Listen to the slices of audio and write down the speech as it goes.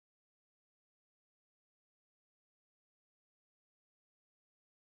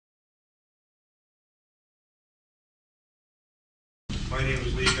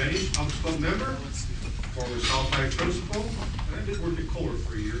Benny, Elks Club member, former South High principal, and I did work at Kohler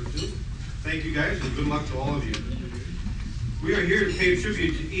for a year or two. Thank you guys, and good luck to all of you. We are here to pay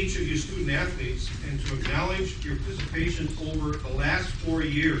tribute to each of you student athletes and to acknowledge your participation over the last 4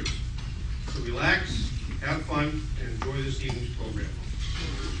 years. So relax, have fun, and enjoy this evening's program.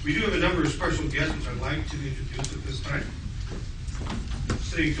 We do have a number of special guests which I'd like to introduce at this time.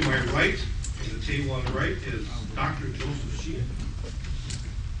 Sitting to my right, and the table on the right, is Dr. Joseph Sheehan,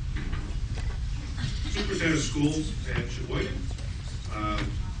 Superintendent of Schools at Sheboygan,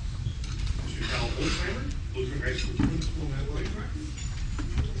 Mr. Cal Holzheimer, Lutheran High School Principal and Athletic Director,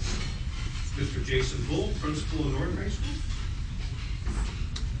 Mr. Jason Bull, Principal of North High School,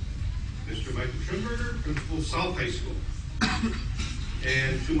 Mr. Michael Trimberger, Principal of South High School,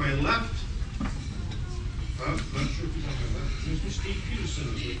 and to my left, not sure if he's on my left, Mr. Steve Peterson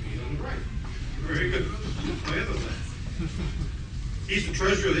is with me on the right. Very good. He's the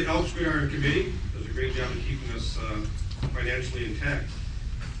treasurer of the Elks Gridiron Committee. Does a great job of keeping us financially intact.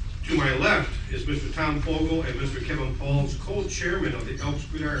 To my left is Mr. Tom Fogle and Mr. Kevin Pauls, co-chairman of the Elks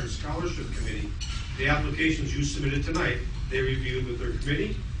Gridiron Scholarship Committee. The applications you submitted tonight, they reviewed with their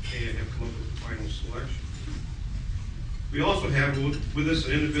committee and have come up with the final selection. We also have with us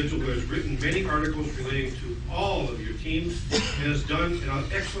an individual who has written many articles relating to all of your teams and has done an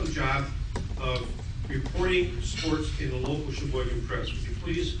excellent job of reporting sports in the local Sheboygan press. Would you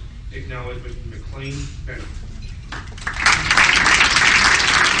please acknowledge Mr. McLean Bennett.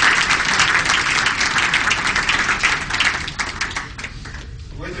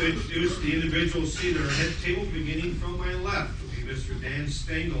 I'd like to introduce the individuals seated at our head table, beginning from my left. Will be Mr. Dan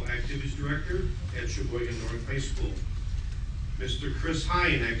Stengel, Activities Director at Sheboygan North High School. Mr. Chris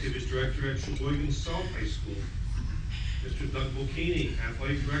Hine, Activities Director at Sheboygan South High School. Mr. Doug Bocchini,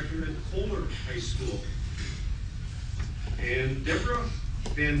 Athletic Director at Kohler High School. And Deborah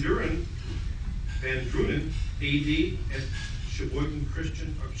Van Drunen, AD at Sheboygan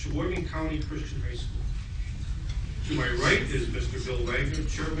County Christian High School. To my right is Mr. Bill Wagner,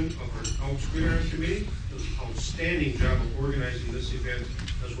 Chairman of our Elks Gridiron Committee. Does an outstanding job of organizing this event,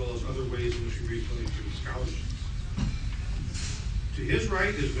 as well as other ways in which we raise money for the scholarships. To his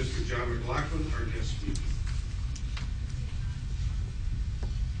right is Mr. John McLaughlin, our guest speaker.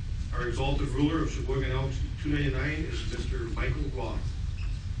 Our exalted ruler of Sheboygan Elks 299 is Mr. Michael Roth.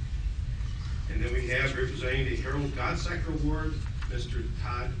 And then we have, representing the Harold Godsacker Award, Mr.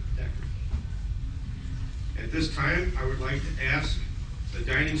 Todd Decker. At this time, I would like to ask the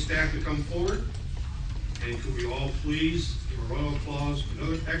dining staff to come forward. And could we all please give a round of applause for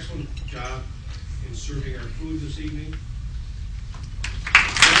another excellent job in serving our food this evening.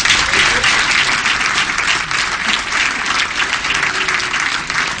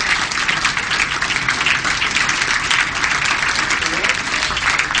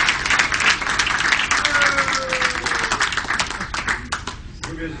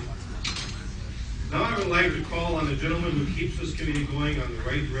 Now I would like to call on the gentleman who keeps this committee going on the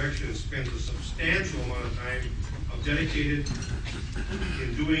right direction and spends a substantial amount of time dedicated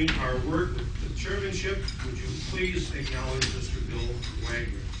in doing our work with the chairmanship. Would you please acknowledge Mr. Bill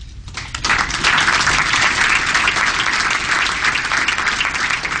Wagner?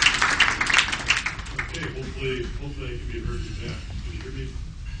 Okay, hopefully I can be heard back. Can you hear me?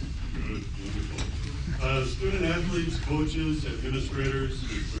 Good, wonderful. Student athletes, coaches, administrators,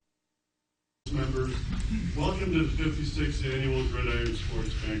 members, welcome to the 56th Annual Gridiron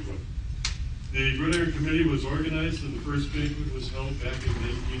Sports Banquet. The Gridiron Committee was organized and the first banquet was held back in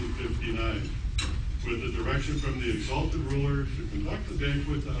 1959 with the direction from the exalted ruler to conduct the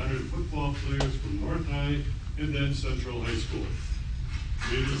banquet to honor football players from North High and then Central High School.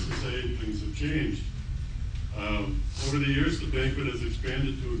 Needless to say, things have changed. Over the years, the banquet has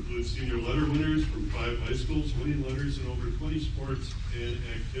expanded to include senior letter winners from 5 high schools, winning letters in over 20 sports and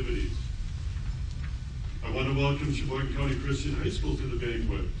activities. I want to welcome Sheboygan County Christian High School to the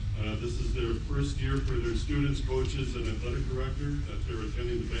banquet. This is their first year for their students, coaches, and athletic director that they're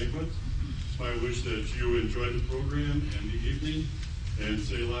attending the banquet. I wish that you enjoy the program and the evening and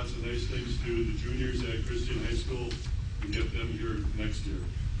say lots of nice things to the juniors at Christian High School and get them here next year.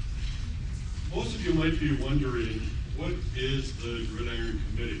 Most of you might be wondering, what is the Gridiron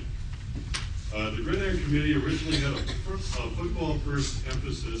Committee? The Gridiron Committee originally had a football-first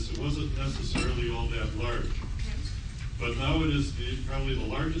emphasis. It wasn't necessarily all that large. But now it is probably the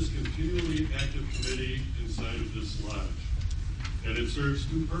largest continually active committee inside of this lodge. And it serves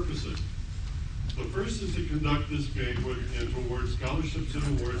 2 purposes. The first is to conduct this banquet and to award scholarships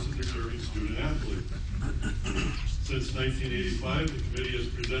and awards to deserving student athletes. Since 1985, the committee has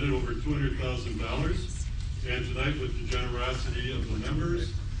presented over $200,000, and tonight, with the generosity of the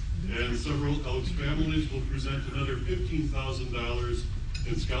members, And several Elks families will present another $15,000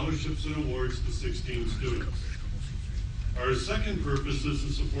 in scholarships and awards to 16 students. Our second purpose is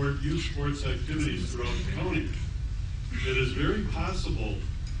to support youth sports activities throughout the county. It is very possible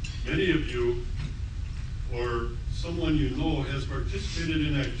many of you or someone you know has participated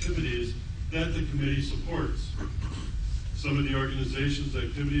in activities that the committee supports. Some of the organization's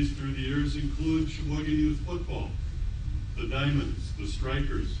activities through the years include Sheboygan Youth Football, the Diamonds, the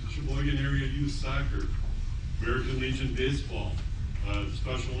Strikers, Sheboygan Area Youth Soccer, American Legion Baseball,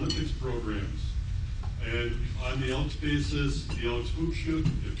 Special Olympics programs, and on the Elks basis, the Elks Hoop Shoot,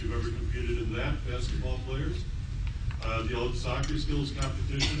 if you've ever competed in that, basketball players, the Elks Soccer Skills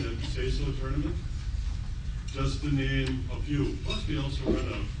Competition at the SASO tournament, just to name a few. Plus we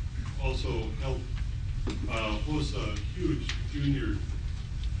also help host a huge junior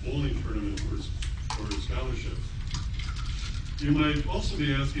bowling tournament for scholarships. You might also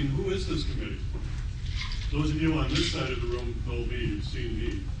be asking, who is this committee? Those of you on this side of the room know me, you've seen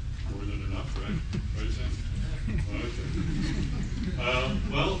me more than enough, right? Right, Sam?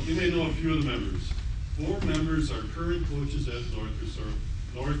 Okay. Well, you may know a few of the members. 4 members are current coaches at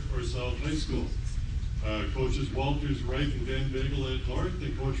North or South High School. Coaches Walters, Wright, and Van Bagel at North,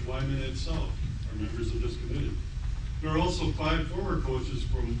 and Coach Wyman at South are members of this committee. There are also 5 former coaches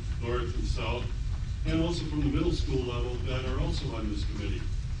from North and South, and also from the middle school level that are also on this committee.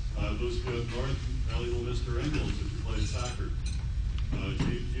 Those of you at North, valuable Mr. Engels, if you played soccer.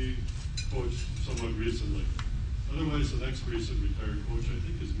 He coached somewhat recently. Otherwise, the next recent retired coach, I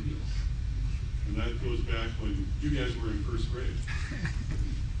think, is Neil. And that goes back when you guys were in first grade.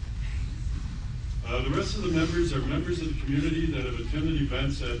 The rest of the members are members of the community that have attended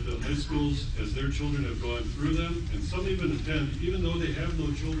events at the high schools as their children have gone through them, and some even attend even though they have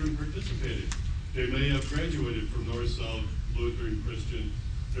no children participating. They may have graduated from North, South, Lutheran, Christian,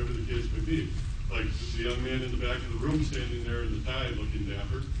 whatever the case may be. Like the young man in the back of the room standing there in the tie looking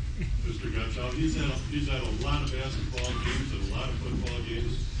dapper, Mr. Gutchow. He's had a lot of basketball games and a lot of football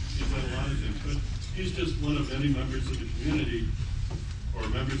games. He's had a lot of things, but he's just one of many members of the community or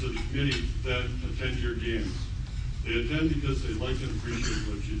members of the committee that attend your games. They attend because they like and appreciate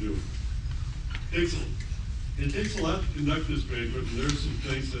what you do. It takes a lot to conduct this banquet, and there's some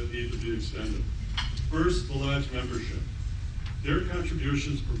things that need to be extended. First, the lodge membership. Their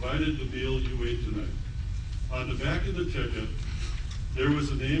contributions provided the meal you ate tonight. On the back of the ticket, there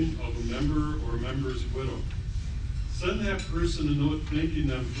was a name of a member or a member's widow. Send that person a note thanking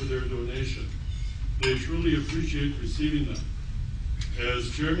them for their donation. They truly appreciate receiving them.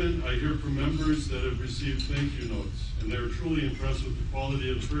 As chairman, I hear from members that have received thank you notes, and they're truly impressed with the quality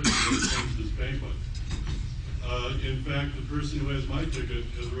of the person who attends this banquet. In fact, the person who has my ticket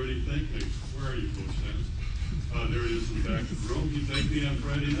has already thanked me. Where are you, Coach Dennis? There he is in the back of the room. He thanked me on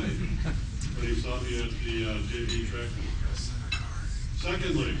Friday night when he saw me at the JV track meet.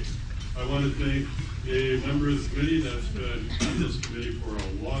 Secondly, I want to thank a member of the committee that's been on this committee for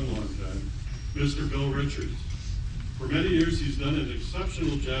a long, long time, Mr. Bill Richards. For many years, he's done an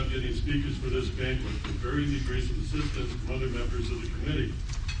exceptional job getting speakers for this banquet with varying degrees of assistance from other members of the committee.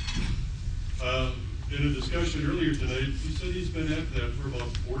 In a discussion earlier tonight, he said he's been at that for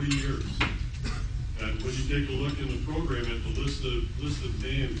about 40 years. And when you take a look in the program at the list of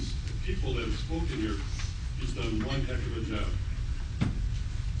names of people that have spoken here, he's done one heck of a job.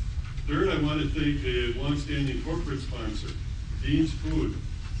 Third, I want to thank a longstanding corporate sponsor, Dean's Food,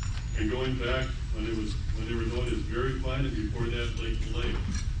 and going back when they were known as Very Fine, and before that, Lake to Lake.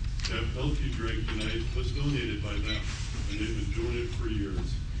 That milk you drank tonight was donated by them, and they've been doing it for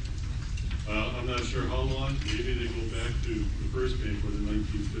years. I'm not sure how long. Maybe they go back to the first banquet in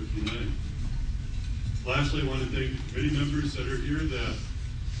 1959. Lastly, I want to thank the committee members that are here that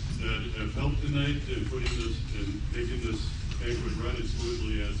have helped tonight in putting this and making this banquet run as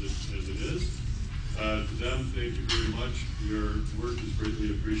smoothly as it is. To them, thank you very much. Your work is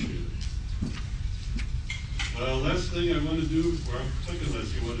greatly appreciated. Last thing I want to do, or second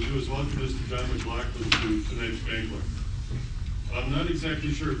last thing I want to do, is welcome Mr. John McLaughlin to tonight's banquet. I'm not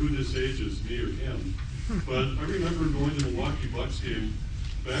exactly sure who this age is, me or him, but I remember going to the Milwaukee Bucks game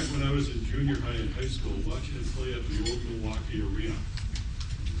back when I was in junior high and high school, watching him play at the old Milwaukee Arena.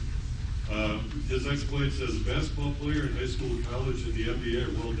 His exploits as a basketball player in high school, college, and the NBA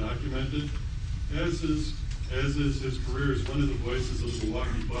are well documented, as is his career as one of the voices of the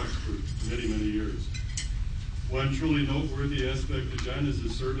Milwaukee Bucks for many, many years. One truly noteworthy aspect of John is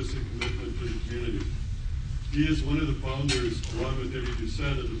his service and commitment to the community. He is one of the founders, along with Eddie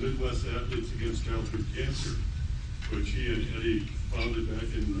Doucette, of the Midwest Athletes Against Childhood Cancer, which he and Eddie founded back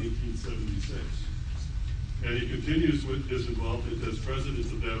in 1976. and he continues with his involvement as president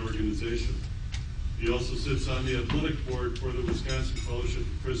of that organization. He also sits on the athletic board for the Wisconsin Fellowship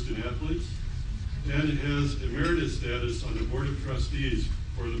of Christian Athletes and has emeritus status on the board of trustees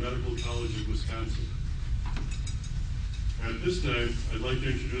for the Medical College of Wisconsin. At this time, I'd like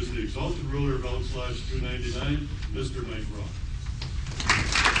to introduce the exalted ruler of Elks Lodge 299, Mr. Mike Roth.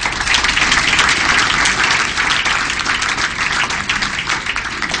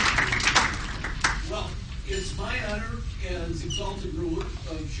 Well, it's my honor as exalted ruler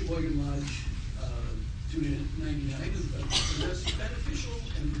of Sheboygan Lodge 299 of the most beneficial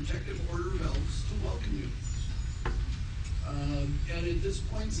and protective order of Elks to welcome you. And at this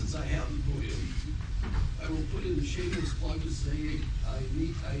point, since I have the podium, I will put in the shameless plug to say I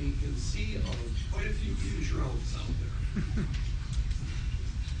can see quite a few future Elks out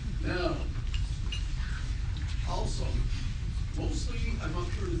there. Now, also, mostly I'm up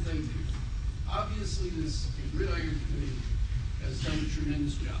here to thank you. Obviously, this Gridiron Committee has done a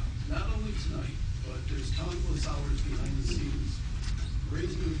tremendous job, not only tonight, but there's countless hours behind the scenes,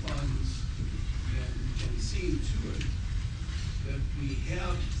 raising the funds and seeing to it that we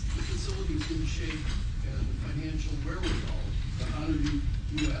have the facilities in shape and the financial wherewithal to honor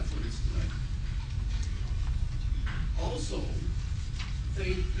you athletes tonight. Also,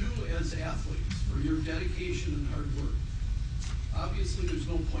 thank you as athletes for your dedication and hard work. Obviously, there's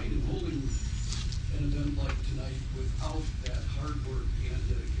no point in holding an event like tonight without that hard work and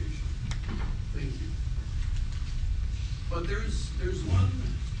dedication. Thank you. But there's one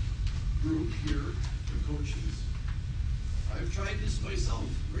group here, the coaches. I've tried this myself,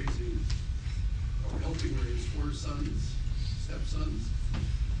 raising or helping raise 4 sons, stepsons.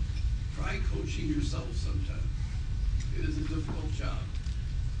 Try coaching yourself sometime. It is a difficult job.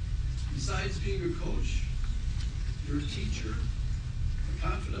 Besides being a coach, you're a teacher, a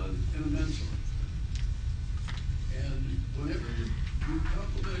confidant, and a mentor. And whenever you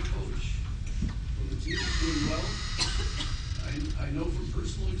compliment a coach, when the team is doing well, I know from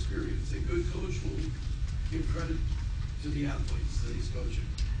personal experience, a good coach will give credit to the athletes that he's coaching.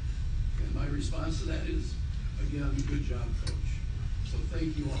 And my response to that is, again, good job, coach. So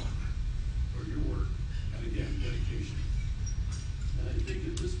thank you all for your work, and again, dedication. And I think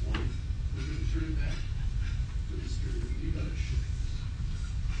at this point, we're going to turn it back to Mr. Lebush.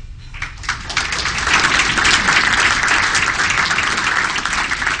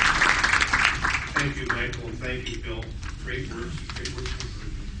 Thank you, Michael, and thank you, Bill. Great work.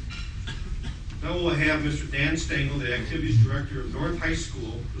 Now we'll have Mr. Dan Stengel, the Activities Director of North High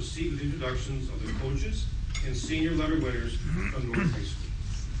School, proceed with introductions of the coaches and senior letter winners from North High School.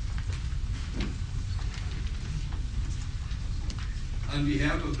 On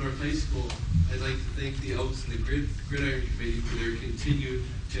behalf of North High School, I'd like to thank the Elks and the Gridiron Committee for their continued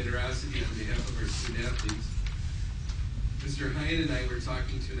generosity on behalf of our student athletes. Mr. Hine and I were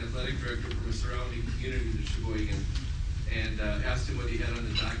talking to an athletic director from a surrounding community to Sheboygan and asked him what he had on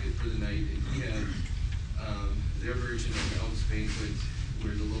the docket for the night, and he had their version of the Elks Banquet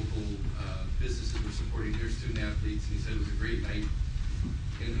where the local businesses were supporting their student athletes, and he said it was a great night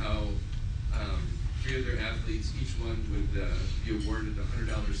and how 3 of their athletes, each one would be awarded a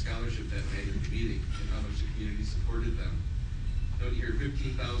 $100 scholarship that night at the meeting, and how much the community supported them. Don't you hear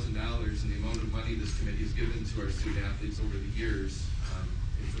 $15,000 and the amount of money this committee has given to our student athletes over the years.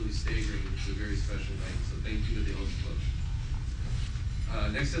 It's really staggering. It's a very special night, so thank you to the Elks Club.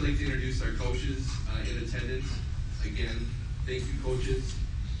 Next, I'd like to introduce our coaches in attendance. Again, thank you, coaches.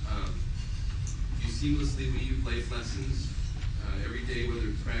 You seamlessly weave life lessons every day, whether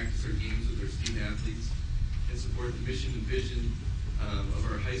it's practice or games with our student athletes, and support the mission and vision of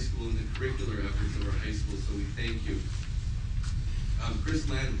our high school and the curricular efforts of our high school, so we thank you. Chris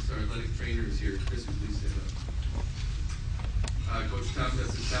Lenz, our athletic trainer, is here. Chris, would please stand up. Coach Tom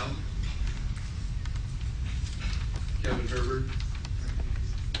Bessel, Kevin Herbert,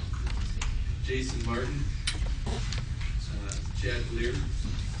 Jason Martin, Chad Lear.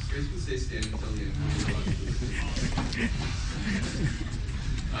 You guys can stay standing until the end.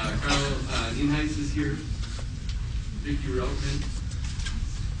 Carl Nienheitz is here. Vicki Routman,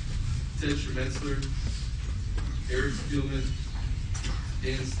 Ted Schmetzler, Eric Spielman,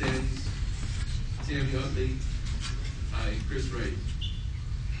 Dan Stens, Tammy Utley, and Chris Wright.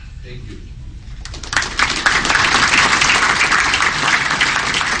 Thank you.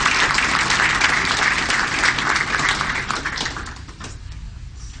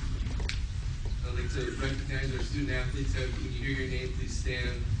 I'd like to recognize our student athletes. When you hear your name, please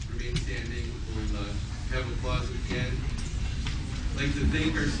stand, remain standing. We'll have applause at the end. I'd like to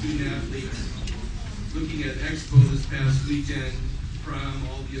thank our student athletes. Looking at Expo this past weekend, prom,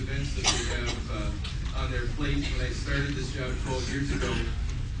 all the events that they have on their plate. When I started this job 12 years ago,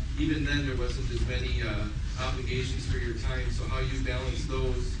 even then there wasn't as many obligations for your time. So how you balance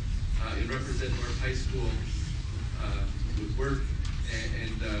those and represent North High School with work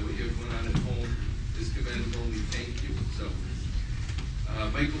and what you have going on at home is commendable. We thank you. So,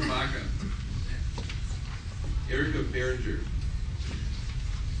 Michael Baca, Erica Behringer,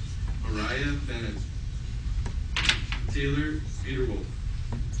 Mariah Bennett, Taylor Peterwolf,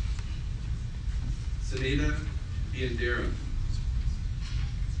 Seneda Biandera,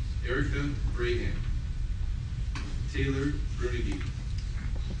 Erica Brahan, Taylor Brunigy,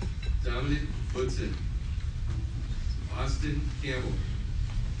 Dominic Woodson, Austin Campbell,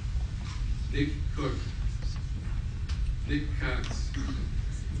 Nick Cook, Nick Cox,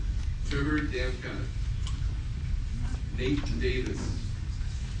 Trevor Damcott, Nate Davis,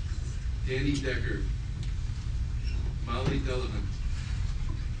 Danny Decker, Molly Delahunt,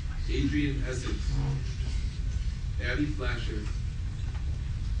 Adrian Essex, Abby Flasher,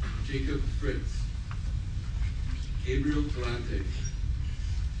 Jacob Fritz, Gabriel Galante,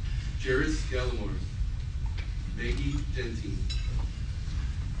 Jairus Gallimore, Maggie Gentine,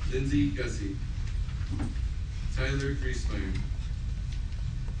 Lindsay Gussie, Tyler Griesmeyer,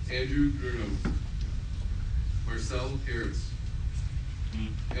 Andrew Bruno, Marcel Harris,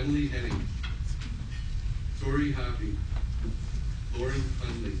 Emily Henning, Tori Hoppy, Lauren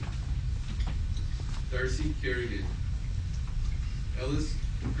Hundley, Darcy Kerrigan, Ellis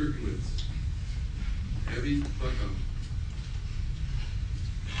Kirkowitz, Abby Buckoff,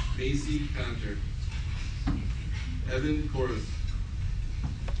 Macy Conter, Evan Korus,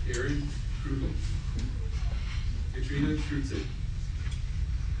 Aaron Krugel, Katrina Krutzik,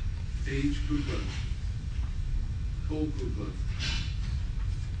 Paige Kukla, Cole Kukla,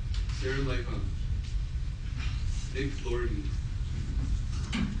 Sarah Lipon, Nick Lordy,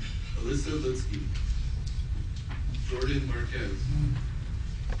 Alyssa Lutsky, Jordan Marquez,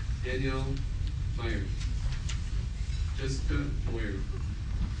 Danielle Meyer, Jessica Moyer,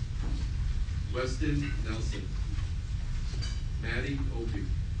 Weston Nelson, Maddie Opie,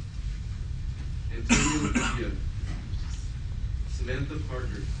 Antonio Garcia, Samantha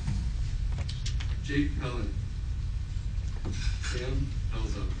Parker, Jake Helen, Sam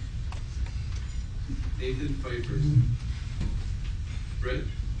Elza, Nathan Pfeiffer, Brett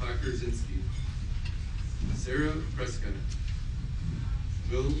Pakerzinski, Sarah Prescott,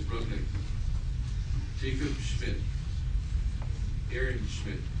 Will Rubnick, Jacob Schmidt, Aaron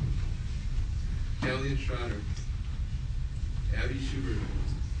Schmidt, Callian Schroeder, Abby Schubert,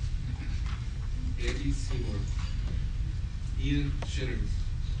 Andy Seymour, Ian Shinners,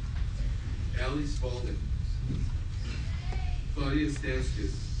 Allie Spalding, Claudia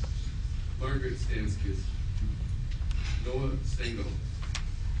Stanskis, Margaret Stanskis, Noah Stengel,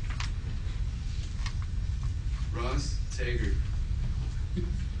 Ross Taggart,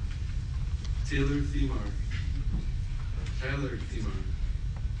 Taylor Themar, Tyler Themar,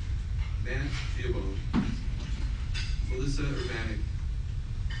 Matt Theobald, Melissa Urbanik,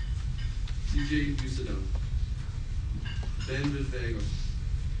 CJ Usadom, Ben Vizvago,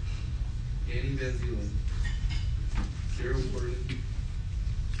 Annie Van Zeeland, Sarah Warden,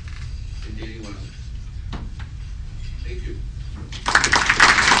 and Danny Wild. Thank you.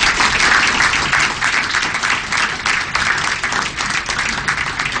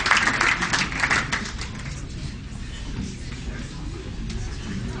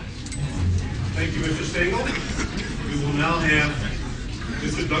 Thank you, Mr. Stengel. We will now have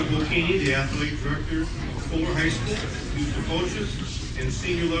Mr. Doug Mulkey, the athletic director of Fuller High School, use the coaches and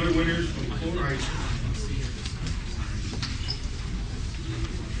senior letter winners from Fuller High School.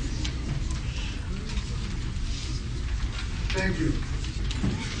 Thank you.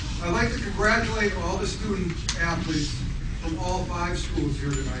 I'd like to congratulate all the student athletes from all 5 schools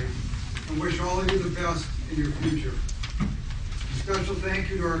here tonight and wish all of you the best in your future. A special thank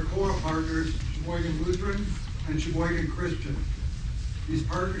you to our core partners, Sheboygan Lutheran and Sheboygan Christian. These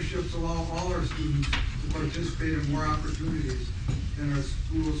partnerships allow all our students to participate in more opportunities than our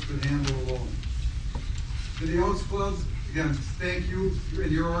schools could handle alone. To the Elks Club, again, thank you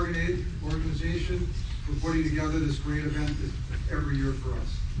and your organization for putting together this great event every year for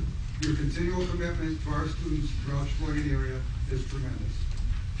us. Your continual commitment to our students throughout the Sheboygan area is tremendous.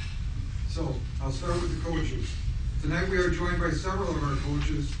 So, I'll start with the coaches. Tonight we are joined by several of our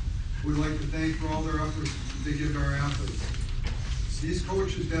coaches who would like to thank for all their efforts they give to our athletes. These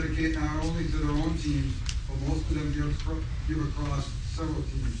coaches dedicate not only to their own teams, but most of them give across several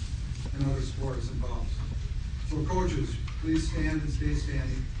teams and other sports involved. So coaches, please stand and stay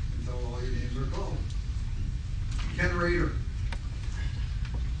standing until all your names are called. Ken Rader,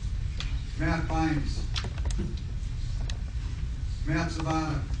 Matt Bynes, Matt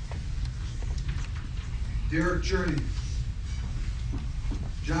Zavada, Derek Cherney,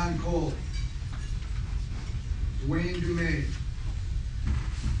 John Cole, Dwayne Dumais,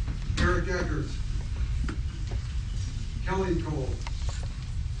 Eric Eckers, Kelly Cole,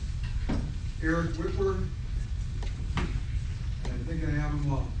 Eric Whitworth, and I think I have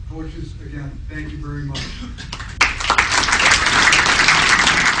them all. Coaches, again, thank you very much.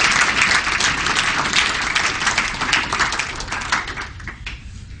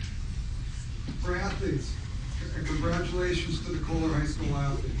 For athletes, and congratulations to the Kohler High School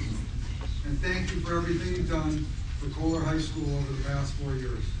athletes. And thank you for everything you've done for Kohler High School over the past 4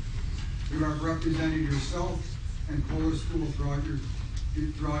 years. You have represented yourself and Kohler School throughout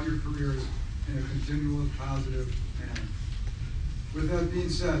your careers in a continual positive manner. With that being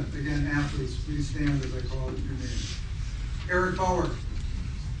said, again, athletes, please stand as I call your name. Eric Bauer,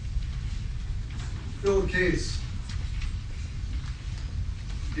 Phil Case,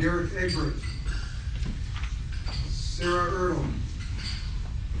 Derek Egbert, Sarah Erdl,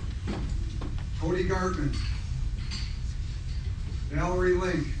 Cody Gartman, Valerie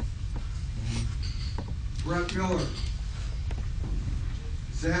Link, Brett Miller,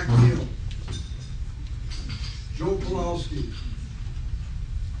 Zach Neal, Joe Pulowski,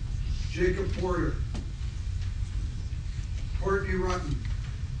 Jacob Porter, Courtney Rutten,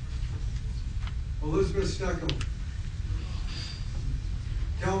 Elizabeth Steckel,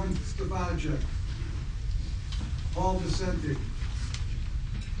 Calvin Stefanacek, Paul Vicente,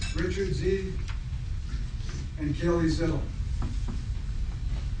 Richard Z, and Kelly Zittle.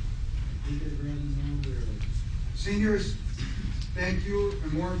 Seniors, thank you,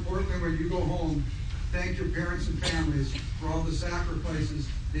 and more importantly, when you go home, thank your parents and families for all the sacrifices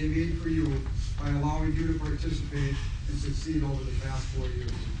they made for you by allowing you to participate and succeed over the past 4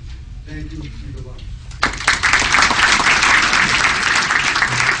 years. Thank you, and good luck.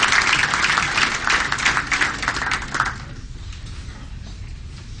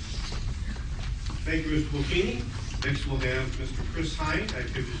 Thank you, Mr. Bocchini. Next, we'll have Mr. Chris Hine,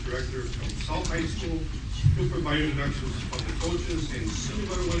 Activities Director from South High School, who will provide introductions of the coaches and senior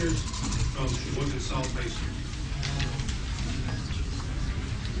letter winners from Sheboygan South High School.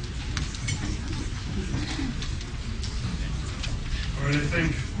 All right, I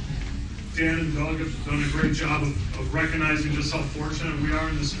think Dan and Doug have done a great job of recognizing just how fortunate we are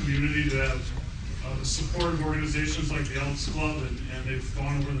in this community to have the support of organizations like the Elks Club, and they've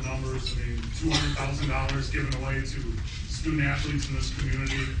gone over the numbers. I mean, $200,000 given away to student athletes in this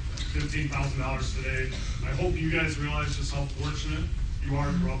community, $15,000 today. I hope you guys realize just how fortunate you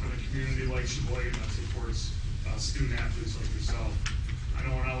are to grow up in a community like Sheboygan that supports student athletes like yourself. I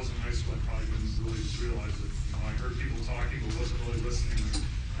know when I was in high school, I probably didn't really realize it. You know, I heard people talking, but wasn't really listening.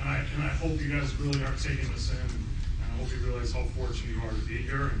 And I hope you guys really are taking this in, and I hope you realize how fortunate you are to be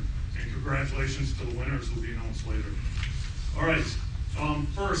here. And congratulations to the winners who will be announced later. All right,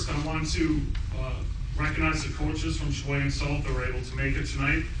 first I want to recognize the coaches from Sheboygan South that were able to make it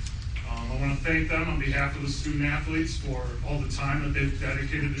tonight. I want to thank them on behalf of the student athletes for all the time that they've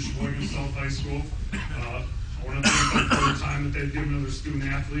dedicated to Sheboygan South High School. I want to thank them for the time that they've given to their student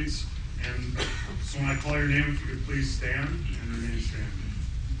athletes. And so when I call your name, if you could please stand and remain standing.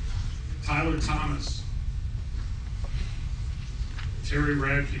 Tyler Thomas, Terry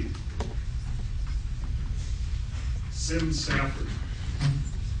Radke, Sim Safford,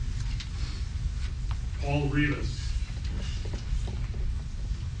 Paul Rivas,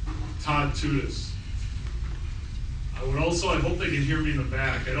 Todd Tudis. I hope they can hear me in the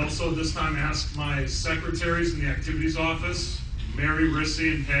back. I'd also this time ask my secretaries in the activities office, Mary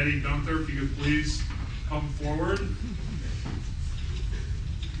Rissy and Patty Gunther, if you could please come forward.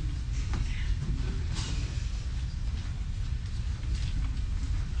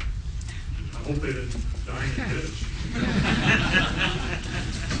 I hope they didn't die in a ditch.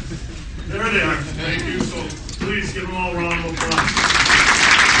 There they are. Thank you. So please give them all a round of applause.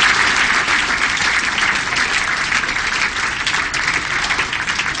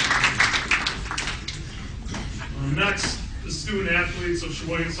 Next, the student athletes of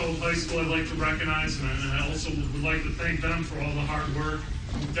Sheboygan South High School I'd like to recognize, and I also would like to thank them for all the hard work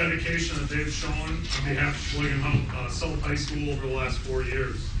and dedication that they've shown on behalf of Sheboygan South High School over the last 4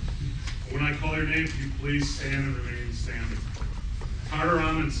 years. When I call your name, if you please stand and remain standing. Carter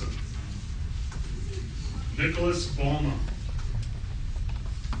Amundsen, Nicholas Balma,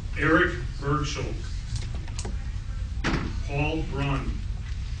 Eric Bergschul, Paul Brunn,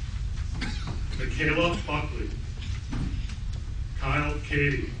 Michaela Buckley, Kyle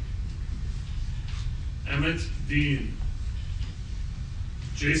Cady, Emmett Dean,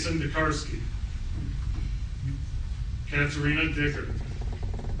 Jason Dekarski, Katerina Dicker,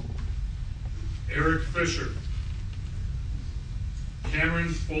 Eric Fisher, Cameron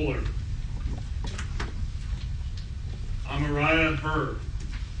Fuller, Amariah Herr,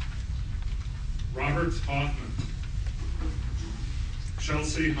 Robert Hoffman,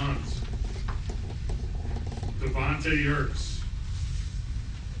 Chelsea Hunt, Devontae Yerkes,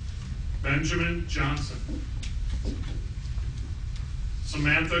 Benjamin Johnson,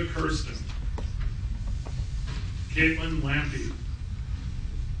 Samantha Kirsten, Caitlin Lampy,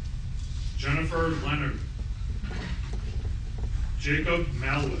 Jennifer Leonard, Jacob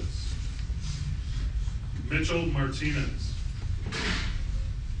Malwitz, Mitchell Martinez,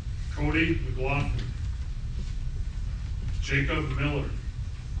 Cody McLaughlin, Jacob Miller,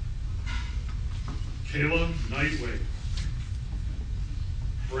 Kayla Nightway,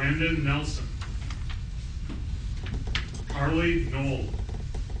 Brandon Nelson, Carly Knoll,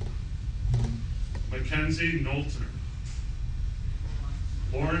 Mackenzie Knowlton,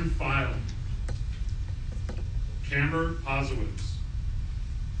 Lauren File, Camber Posowitz,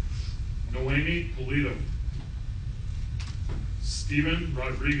 Noemi Polito, Stephen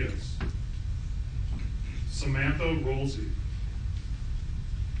Rodriguez, Samantha Rolsey,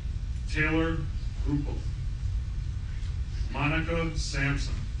 Taylor Ruppel, Monica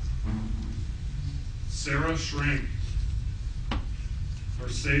Sampson, Sarah Schrank,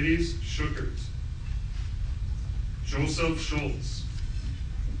 Mercedes Schuckert, Joseph Schultz,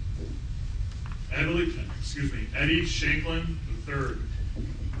 Eddie Shanklin III,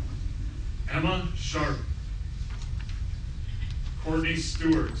 Emma Sharp, Courtney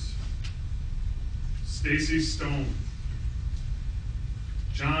Stewart, Stacy Stone,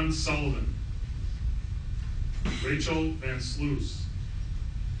 John Sullivan, Rachel Van Sluis,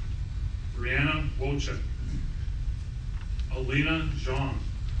 Brianna Wojcik, Alina Jean,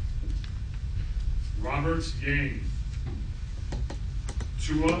 Robert Yang,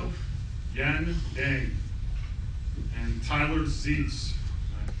 Tua Yen Dang, and Tyler Zeitz.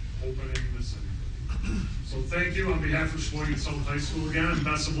 I hope I didn't miss anybody. So thank you on behalf of Sheboygan South High School again, and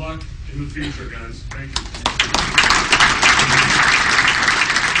best of luck in the future, guys. Thank you.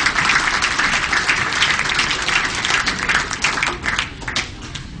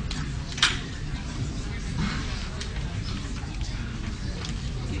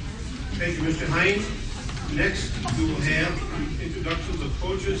 Thank you, Mr. Hines. Next, we will have introductions of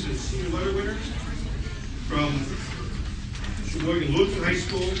coaches and senior letter winners from Sheboygan Lutheran High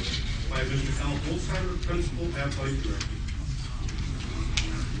School by Mr. Al Holzheimer, Principal Athletic Director.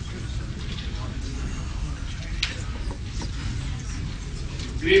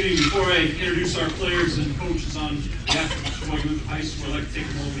 Good evening. Before I introduce our players and coaches on behalf of Sheboygan Lutheran High School, I'd like to take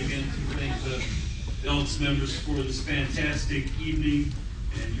a moment again to thank the Elks members for this fantastic evening,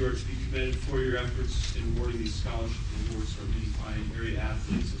 and you are to be commended for your efforts in awarding these scholarship awards to our many fine area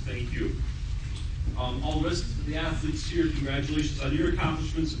athletes, so thank you. All the rest of the athletes here, congratulations on your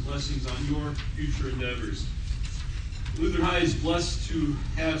accomplishments and blessings on your future endeavors. Lutheran High is blessed to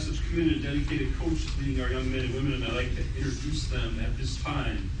have such committed, dedicated coaches leading our young men and women, and I'd like to introduce them at this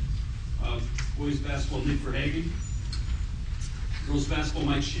time. Boys basketball, Nick Verhagen. Girls basketball,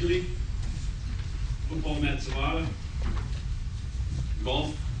 Mike Shealy. Football, Matt Zavada.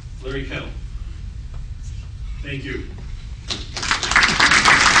 Golf, Larry Kettle. Thank you.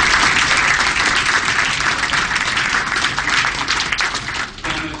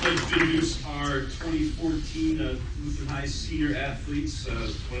 Now my pleasure to introduce our 2014 Lutheran High senior athletes,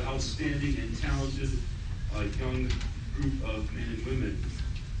 what an outstanding and talented young group of men and women.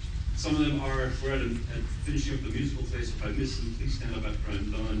 Some of them we're at finishing up the musical today, so if I miss them, please stand up after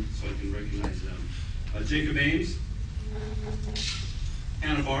I'm done so I can recognize them. Jacob Ames,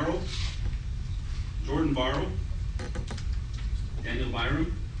 Hannah Barrow, Jordan Barrow, Daniel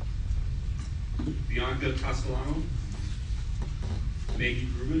Byram, Bianca Castellano, Maggie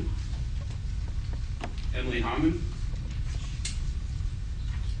Grubin, Emily Hammond,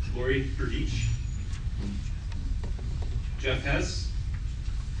 Lori Perdich, Jeff Hess,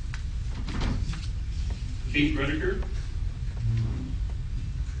 Kate Redeker,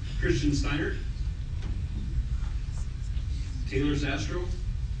 Christian Steiner, Taylor Zastro,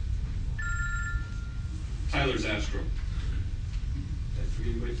 Tyler Zastro. Did I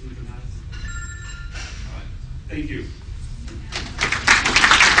forget anybody from Lutheran High? All right, thank you.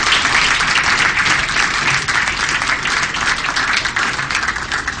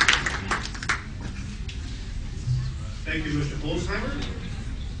 Thank you, Mr. Holzheimer.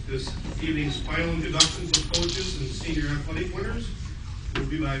 This evening's final introductions of coaches and senior athletic winners will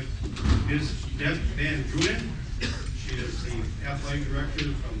be by Ms. Deb Van Drunen. She She is the athletic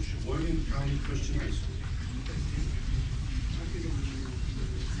director from Sheboygan County Christian High School.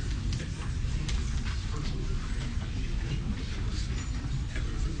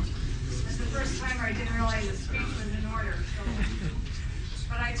 That's the first time I didn't realize the speech was in order. So.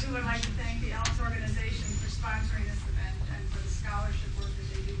 But I too would like to thank the ALPS organization for sponsoring this event and for the scholarship work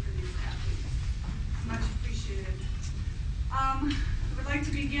that they do for these athletes. It's much appreciated. I would like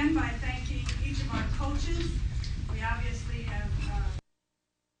to begin by thanking each of our coaches. We obviously have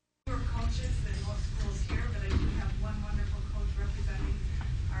fewer coaches than most schools here, but I do have one wonderful coach representing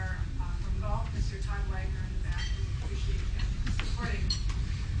our from golf, Mr. Todd Wagner in the back. We appreciate him supporting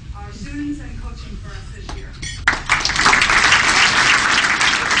our students and coaching for us this year.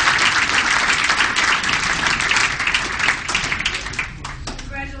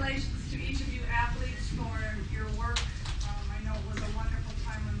 Congratulations to each of you athletes for your work. I know it was a wonderful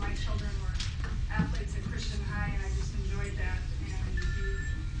time when my children were athletes at Christian High, and I just enjoyed that. And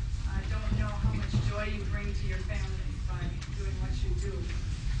you don't know how much joy you bring to your families by doing what you do.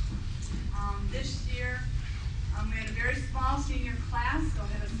 This year, we had a very small senior class, so we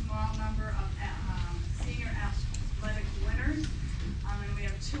had a small number of senior athletic winners. And we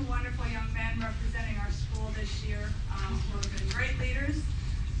have two wonderful young men representing our school this year who have been great leaders,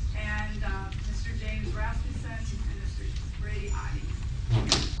 and Mr. James Rasmussen and Mr. Brady Adi.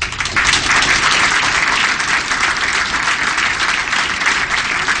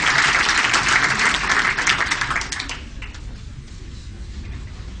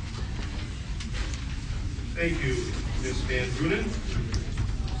 Thank you, Ms. Van Brunen,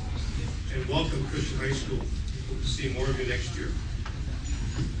 and welcome Christian High School. Hope to see more of you next year.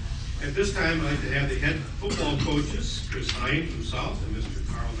 At this time, I'd like to have the head football coaches, Chris Hine from South and Mr.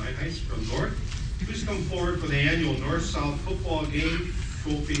 Carl Neitheis from North, please come forward for the annual North-South football game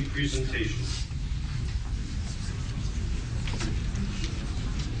trophy presentation.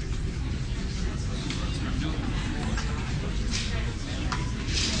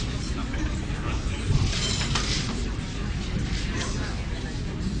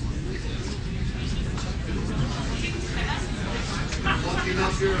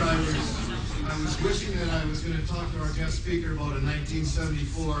 Here I was wishing that I was going to talk to our guest speaker about a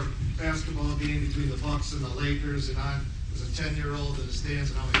 1974 basketball game between the Bucks and the Lakers, and I was a 10-year-old in the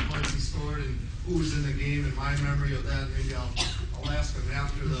stands and how many points he scored and who was in the game and my memory of that. Maybe I'll ask him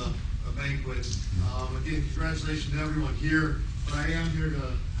after the banquet. Again, congratulations to everyone here, but I am here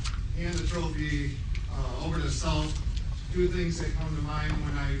to hand the trophy over to South. Two things that come to mind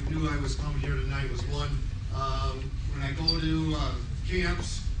when I knew I was coming here tonight was one, when I go to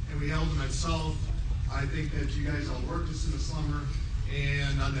camps and we held them at South, I think that you guys all worked us in the summer,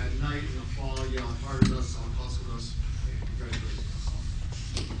 and on that night in the fall, you all hearted us, all hustled us, and congratulations.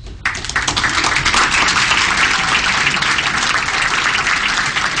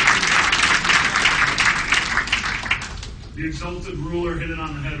 The exalted ruler hit it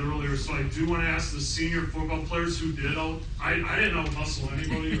on the head earlier, so I do want to ask the senior football players who did I didn't out-hustle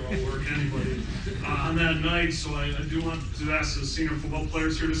anybody or out-work anybody on that night, so I do want to ask the senior football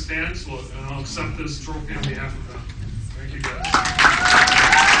players here to stand, so and I'll accept this trophy on behalf of them. Thank you, guys.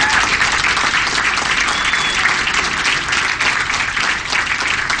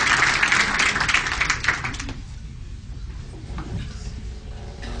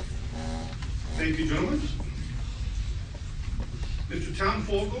 Thank you, gentlemen. Mr. Tom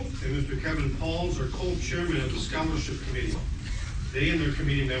Fogel and Mr. Kevin Pauls are co-chairmen of the Scholarship Committee. They and their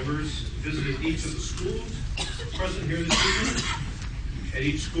committee members visited each of the schools present here this evening. At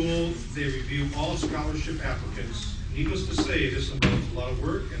each school, they review all scholarship applicants. Needless to say, this involves a lot of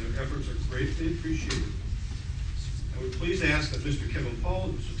work, and their efforts are greatly appreciated. I would please ask that Mr. Kevin Paul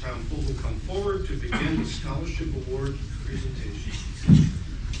and Mr. Tom Fogel come forward to begin the scholarship award presentation.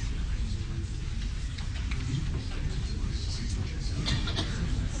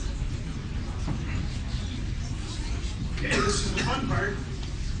 Okay, this is the fun part.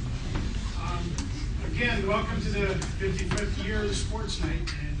 Again, welcome to the 55th year of the sports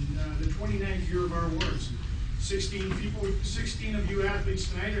night and the 29th year of our awards. 16 of you athletes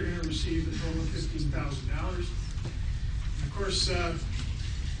tonight are going to receive a total of $15,000. Of course, I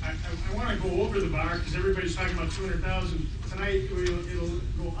want to go over the bar because everybody's talking about $200,000. Tonight, it'll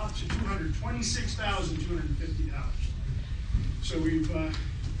go up to $226,250. So we've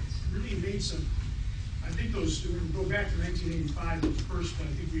really made some. I think those, when we go back to 1985, was the first one.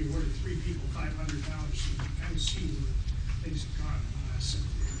 I think we awarded 3 people $500. So you can kind of see where things have gone in the last 7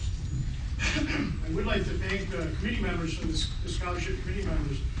 years. I would like to thank the committee members for the scholarship committee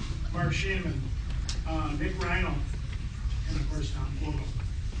members, Mark Shaman, Nick Rhino, and of course Tom Fogel.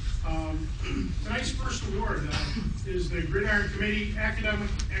 Tonight's first award is the Gridiron Committee Academic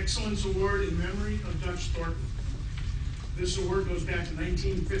Excellence Award in memory of Dutch Thornton. This award goes back to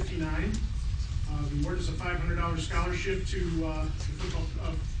 1959. The award is a $500 scholarship to a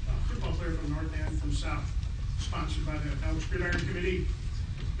football player from North and from South, sponsored by the Elks Gridiron Committee.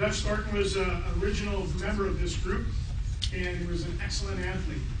 Dutch Thornton was an original member of this group and was an excellent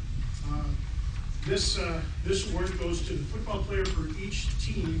athlete. This award goes to the football player for each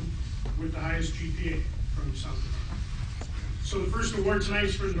team with the highest GPA from South Dakota. So the first award tonight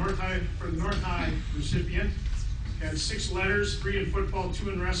is for the North High recipient. Had 6 letters, 3 in football, 2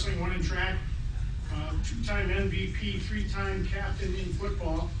 in wrestling, 1 in track, 2-time MVP, 3-time captain in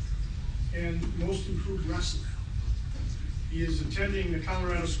football, and most improved wrestler. He is attending the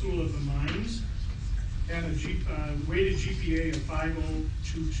Colorado School of the Mines and a weighted GPA of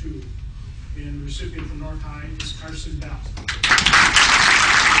 5022. And the recipient from North High is Carson Bell.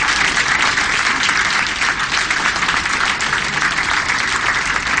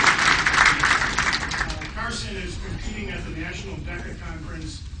 Carson is competing at the National DECA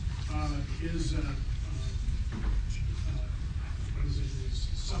Conference. His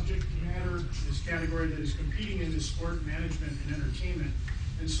subject matter, his category that he's competing in is sport management and entertainment,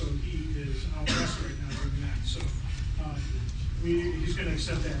 and so he is out west right now doing that. So he's going to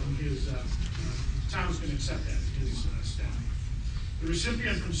accept that in his, Tom's going to accept that in his staff. The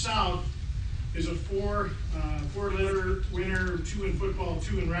recipient from South is a four-letter winner, 2 in football,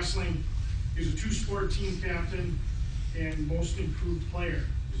 2 in wrestling. He's a 2-sport team captain and most improved player.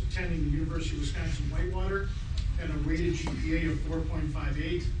 He's attending the University of Wisconsin-Whitewater and a weighted GPA of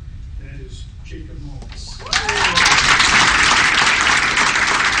 4.58. That is Jacob Mullins.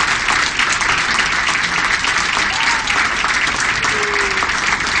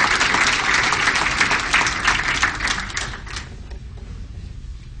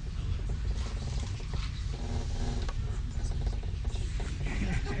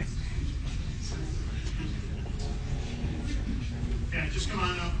 Yeah, just come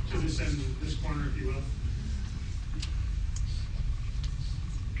on up to this end, this corner, if you will.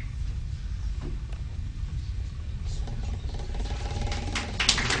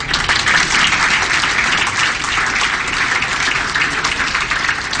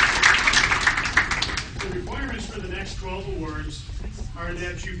 The requirements for the next 12 awards are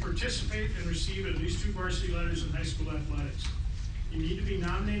that you participate and receive at least 2 varsity letters in high school athletics. You need to be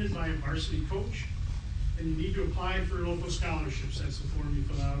nominated by a varsity coach, and you need to apply for local scholarships. That's the form you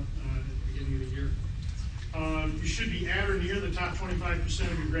fill out at the beginning of the year. You should be at or near the top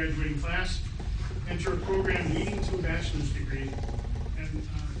 25% of your graduating class. Enter a program leading to a bachelor's degree, and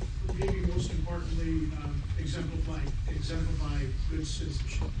maybe most importantly, exemplify good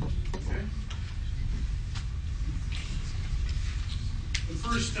citizenship. Okay.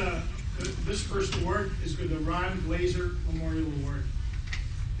 This first award is the Ron Glazer Memorial Award.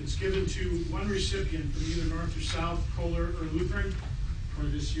 It's given to one recipient from either North or South, Kohler or Lutheran, or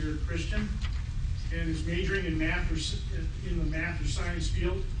this year Christian, and is majoring in math or in the math or science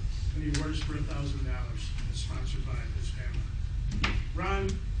field, and the award is for $1,000. It's sponsored by his family. Ron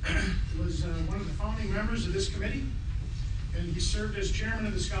was one of the founding members of this committee, and he served as chairman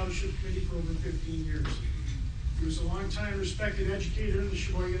of the scholarship committee for over 15 years. He was a long-time respected educator in the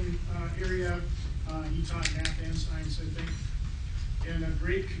Sheboygan area. He taught math and science, I think, and a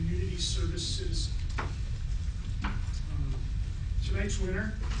great community service citizen. Tonight's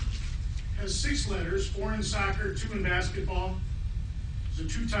winner has 6 letters, 4 in soccer, 2 in basketball. He's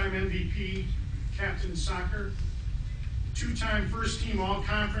a 2-time MVP, captain in soccer, 2-time first-team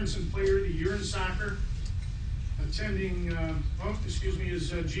all-conference and player of the year in soccer. Attending, his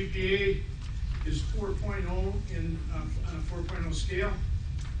GPA is 4.0 on a 4.0 scale,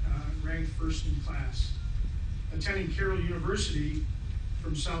 ranked first in class. Attending Carroll University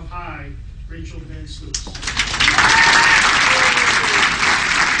from South High, Rachel Van Sluis.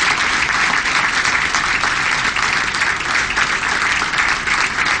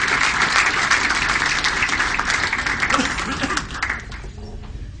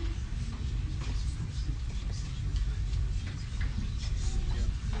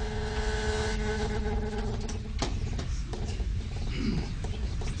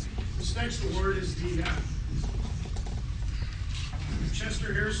 This next award is the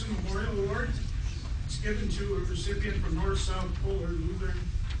Chester Harrison Memorial Award. It's given to a recipient from North, South, Kohler, Lutheran.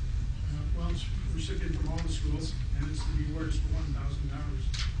 It's a recipient from all the schools, and it's the award is for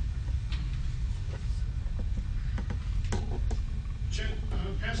 $1,000. Chet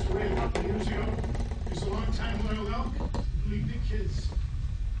passed away a couple of years ago. He's a longtime loyal elk, really big kids.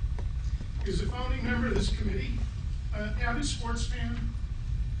 He's a founding member of this committee, avid sports fan.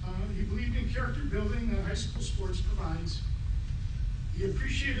 He believed in character building that high school sports provides. He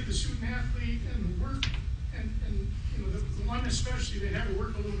appreciated the student athlete and the work, and you know, the one especially that had to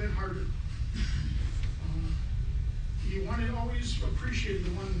work a little bit harder. He always appreciated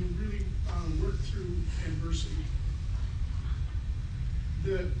the one who really worked through adversity.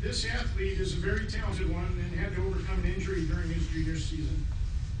 This athlete is a very talented one and had to overcome an injury during his junior season.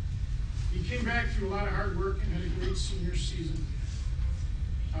 He came back through a lot of hard work and had a great senior season.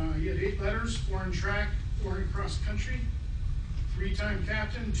 He had 8 letters, 4 in track, 4 in cross country, 3-time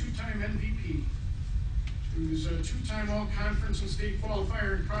captain, 2-time MVP. He was a 2-time all-conference and state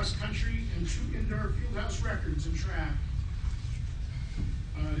qualifier in cross country and 2 indoor fieldhouse records in track.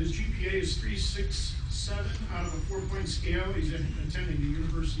 His GPA is 3.67 out of a 4-point scale. He's attending the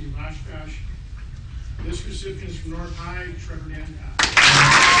University of Oshkosh. This recipient is from North High, Trevor Dancock.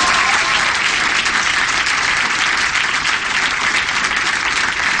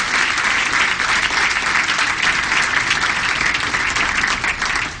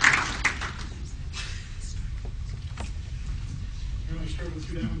 I struggled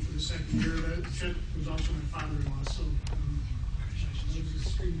through that one for the second year. Chet was also my father-in-law, so it was a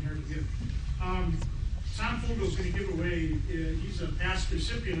screaming hard to give. Tom Fogel is going to give away, he's a past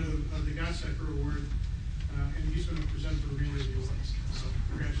recipient of the Gottsecker Award, and he's going to present the remainder of the awards. So,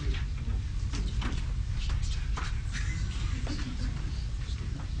 congratulations.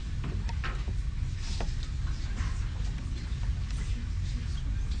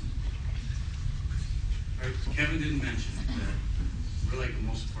 All right, Kevin didn't mention that we're like the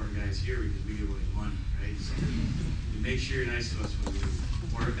most important guys here because we give away money, right? So you make sure you're nice to us when we do,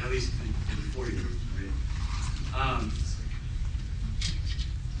 or at least before you do, right?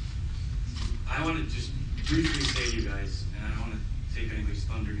 I want to just briefly say to you guys, and I don't want to take anybody's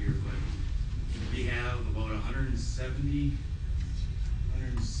thunder here, but we have about 170,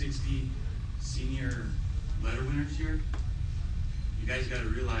 160 senior letter winners here. You guys got to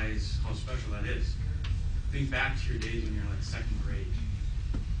realize how special that is. Think back to your days when you're like second grade.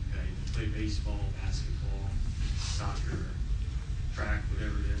 Okay, you play baseball, basketball, soccer, track,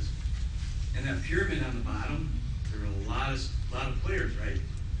 whatever it is. And that pyramid on the bottom, there are a lot of players, right?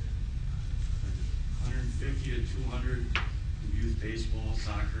 150 to 200 in youth baseball,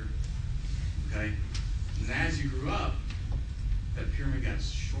 soccer. Okay, and as you grew up, that pyramid got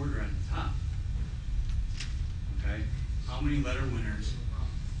shorter at the top. Okay, how many letter winners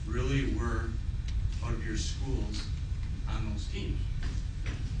really were out of your schools on those teams?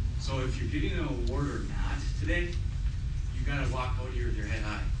 So if you're getting an award or not today, you got to walk out here with your head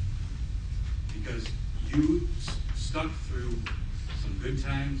high, because you stuck through some good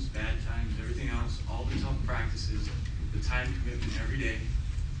times, bad times, everything else, all the tough practices, the time commitment every day.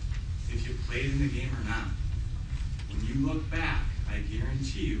 If you played in the game or not, when you look back, I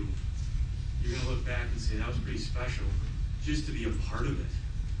guarantee you, you're going to look back and say, that was pretty special just to be a part of it.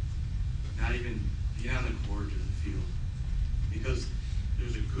 Not even being on the court or the field. Because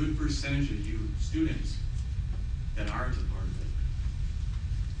there's a good percentage of you students that aren't a part of it.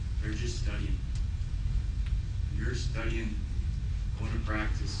 They're just studying. You're studying, going to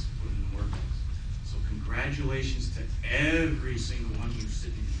practice, putting in the workouts. So congratulations to every single one who's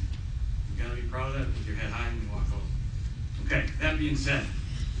sitting here. You gotta be proud of that with your head high when you walk out. Okay, that being said,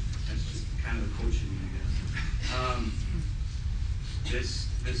 that's just kind of the coaching, I guess.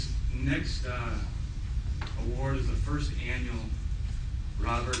 This next award is the first annual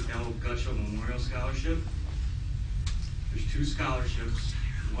Robert L. Gutschel Memorial Scholarship. There's 2 scholarships,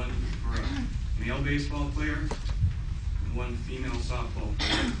 one for a male baseball player and one female softball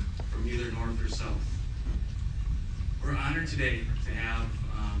player from either north or south. We're honored today to have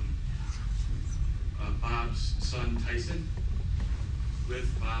Bob's son Tyson with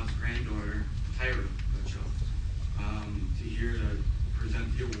Bob's granddaughter Tyra Gutschel here to present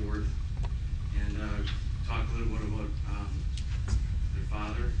the award and talk a little bit about their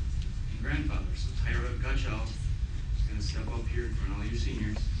father and grandfather. So Tyra Gutschel is going to step up here in front of all you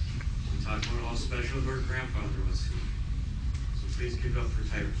seniors and talk about how special her grandfather was. So please give it up for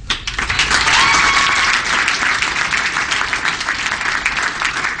Tyra.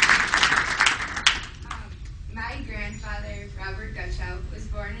 My grandfather, Robert Gutschel, was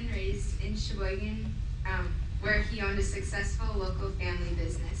born and raised in Sheboygan, where he owned a successful local family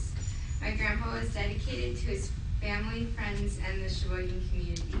business. My grandpa was dedicated to his family, friends, and the Sheboygan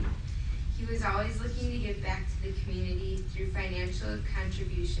community. He was always looking to give back to the community through financial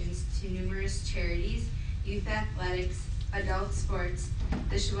contributions to numerous charities, youth athletics, adult sports,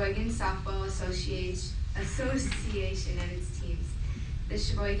 the Sheboygan Softball Association and its teams, the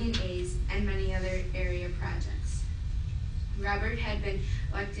Sheboygan A's, and many other area projects. Robert had been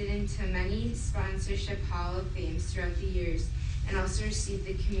elected into many sponsorship Hall of Fames throughout the years and also received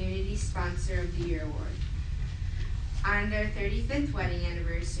the Community Sponsor of the Year award. On their 35th wedding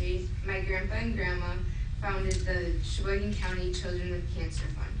anniversary, my grandpa and grandma founded the Sheboygan County Children with Cancer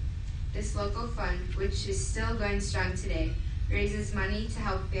Fund. This local fund, which is still going strong today, raises money to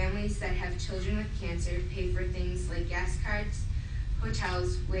help families that have children with cancer pay for things like gas cards,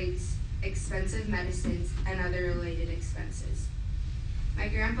 hotels, wigs, expensive medicines, and other related expenses. My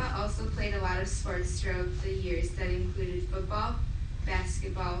grandpa also played a lot of sports throughout the years that included football,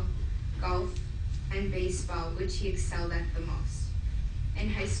 basketball, golf, and baseball, which he excelled at the most. In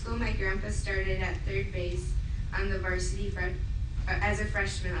high school, my grandpa started at third base on the varsity as a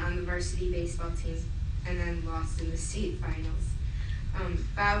freshman on the varsity baseball team, and then lost in the state finals.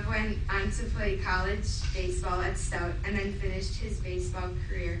 Bob went on to play college baseball at Stout and then finished his baseball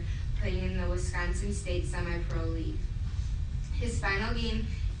career playing in the Wisconsin State Semi-Pro League. His final game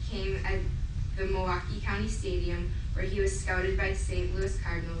came at the Milwaukee County Stadium, where he was scouted by St. Louis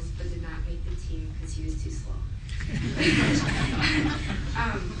Cardinals but did not make the team because he was too slow.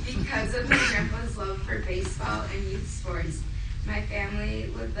 Because of my grandpa's love for baseball and youth sports, my family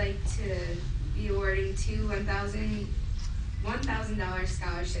would like to be awarding two $1,000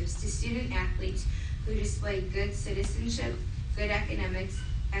 scholarships to student athletes who display good citizenship, good academics,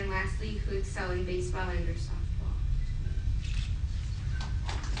 and lastly, who excel in baseball and or softball.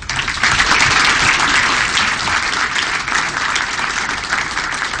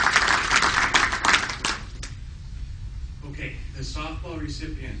 Okay, the softball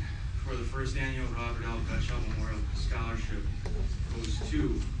recipient for the first annual Robert L. Gutschall Memorial Scholarship goes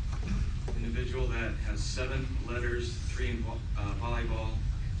to an individual that has 7 letters, 3 in volleyball,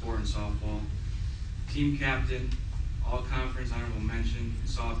 4 in softball. Team captain, all conference honorable mention in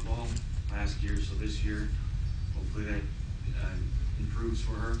softball last year, so this year, hopefully that improves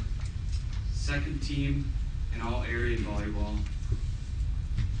for her. Second team in all area in volleyball.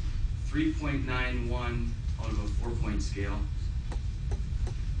 3.91 out of a 4-point scale.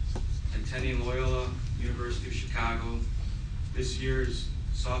 Attending Loyola University of Chicago. This year's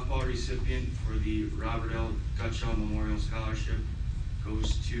softball recipient for the Robert L. Gutschall Memorial Scholarship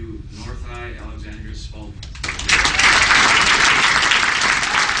goes to North High Alexandria Spalding.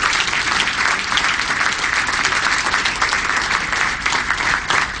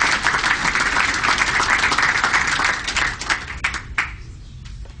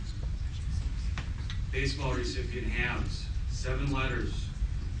 Baseball recipient has 7 letters,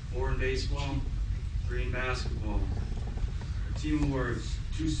 4 in baseball, 3 in basketball. Team awards,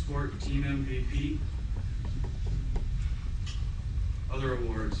 2 sport team MVP. Other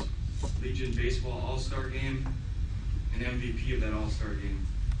awards, Legion Baseball All-Star Game and MVP of that All-Star Game.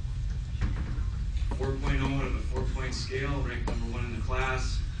 4.0 out of a 4-point scale, ranked number 1 in the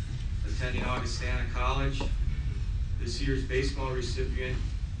class, attending Augustana College. This year's baseball recipient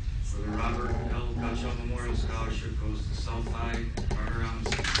for the Robert L. Gutschall Memorial Scholarship goes to South High, Carter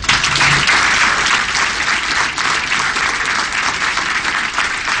Amundsen.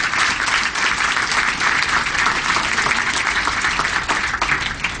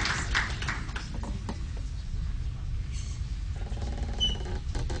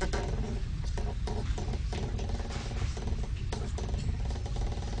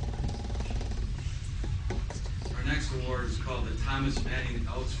 Our next award is called the Thomas Manning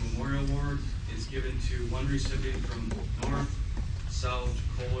Elks Memorial Award. It's given to one recipient from North, South,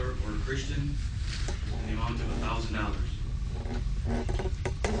 Kohler, or Christian in the amount of $1,000.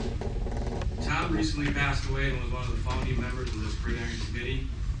 Tom recently passed away and was one of the founding members of this gridiron committee.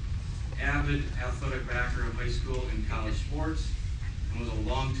 Avid athletic backer of high school and college sports, and was a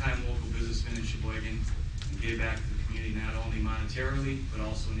longtime local businessman in Sheboygan and gave back to the community not only monetarily, but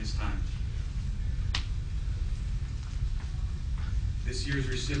also in his time. This year's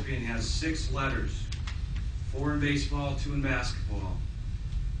recipient has 6 letters, 4 in baseball, 2 in basketball.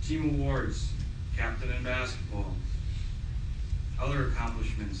 Team awards, captain in basketball. Other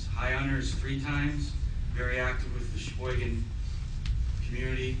accomplishments, high honors 3 times, very active with the Sheboygan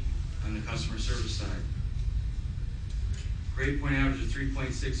community on the customer service side. Grade point average of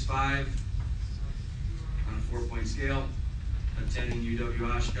 3.65 on a 4-point scale, attending UW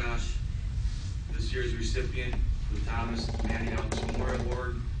Oshkosh. This year's recipient for the Thomas Manning Elks Memorial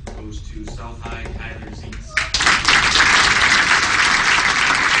Award goes to South High Tyler Zietz.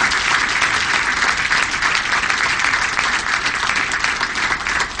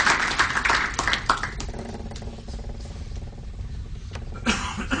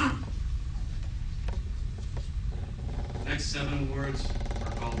 Next 7 awards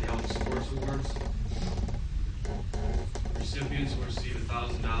are called the Elks Sports Awards.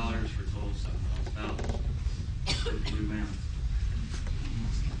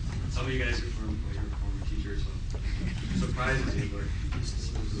 some of you guys are former teachers, so surprises you, but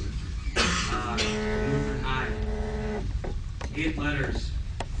Lutheran High. 8 letters,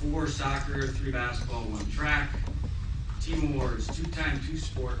 4 soccer, 3 basketball, 1 track. Team awards, 2-time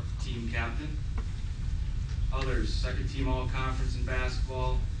 2-sport team captain. Others, second team all-conference in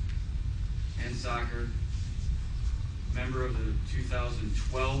basketball and soccer. Member of the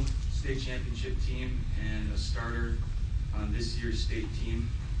 2012 state championship team and a starter on this year's state team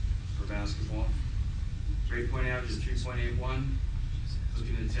for basketball. Grade point average is 3.81.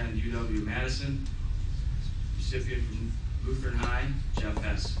 Looking to attend UW-Madison. Recipient from Lutheran High, Jeff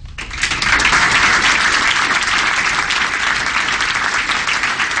Hess.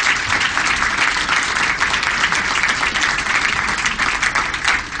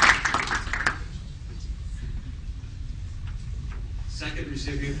 Second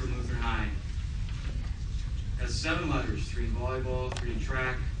recipient from Lutheran High has 7 letters, 3 in volleyball, 3 in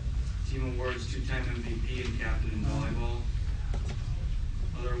track. Team awards, 2-time MVP and captain in volleyball.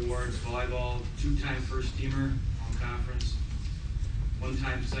 Other awards, volleyball, 2-time first teamer, all conference,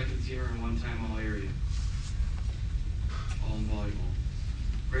 1-time second teamer, and 1-time all area. All in volleyball.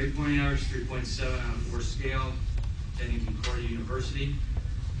 Grade point average, 3.7 on a 4 scale, attending Concordia University.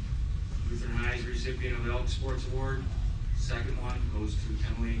 Lutheran High is recipient of the Elk Sports Award. Second one goes to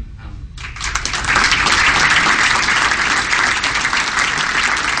Emily Allen.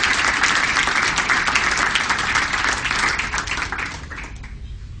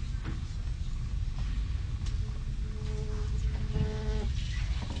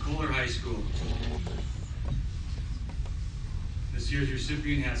 High School. This year's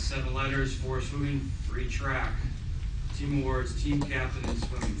recipient has 7 letters, 4 swimming, 3 track. Team awards, team captain in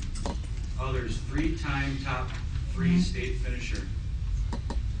swimming. Others, 3-time top 3 state finisher.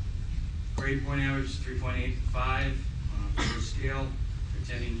 Grade point average 3.85 on a 4 scale,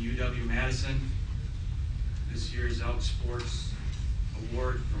 attending UW-Madison. This year's Elk Sports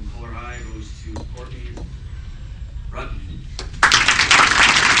Award from Kohler High goes to Courtney Rutten.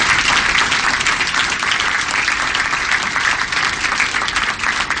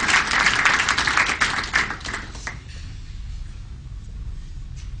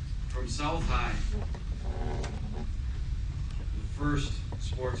 From South High, the first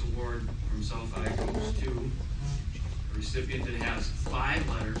sports award from South High goes to a recipient that has 5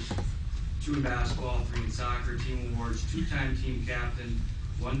 letters, 2 in basketball, 3 in soccer. Team awards, 2-time team captain,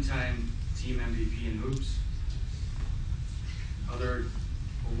 1-time team MVP in hoops. Other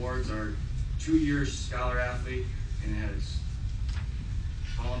awards are 2-year scholar athlete and has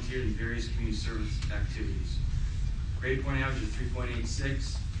volunteered in various community service activities. Grade point average is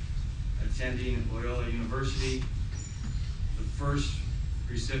 3.86. Attending Loyola University. The first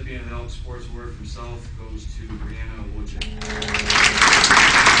recipient of the Elk Sports Award from South goes to Brianna Wojcik.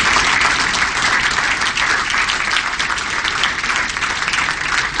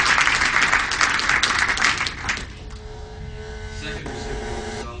 Second recipient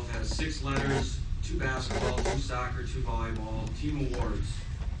from South has 6 letters, 2 basketball, 2 soccer, 2 volleyball. Team awards,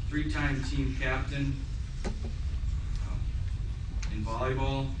 3-time team captain in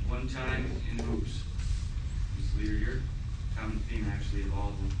volleyball, 1-time in hoops. Who's the leader here? Common theme actually of all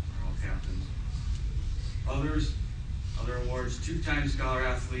of them are all captains. Other awards, 2-time scholar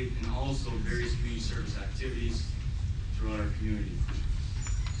athlete and also various community service activities throughout our community.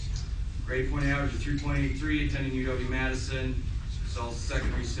 Grade point average of 3.83, attending UW-Madison. South's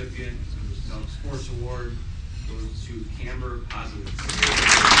second recipient of the South Sports Award goes to Camber Positive.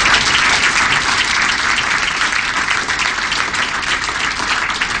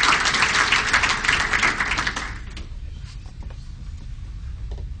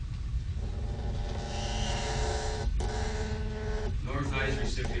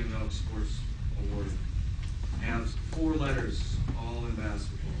 Recipient of the Elk Sports Award has 4 letters, all in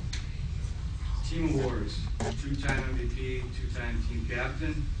basketball. Team awards, 2-time MVP, 2-time team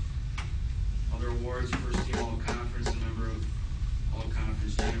captain. Other awards, first team all conference, and member of all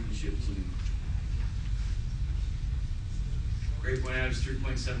conference championship team. Grade point average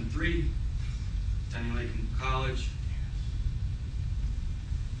 3.73, attending Lakeland College.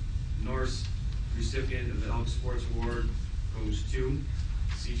 North's recipient of the Elk Sports Award goes to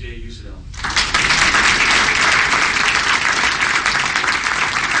CJ Usadell.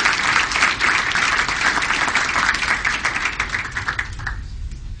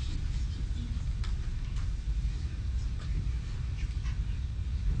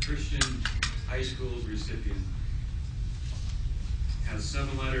 Christian High School's recipient has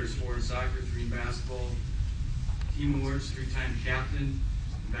 7 letters, 4 in soccer, 3 in basketball. Team awards, 3-time captain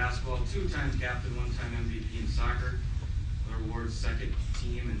in basketball, 2-time captain, 1-time MVP in soccer. Other awards, second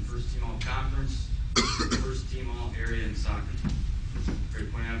team and first team all conference, first team all area in soccer.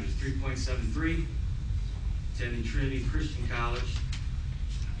 Grade point average is 3.73. Attending Trinity Christian College.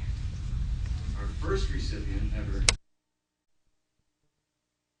 Our first recipient ever.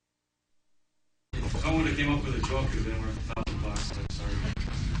 Someone that came up with a joke could have been worth $1,000. I'm sorry.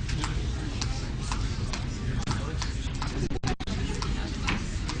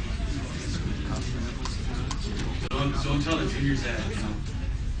 Don't tell the juniors that,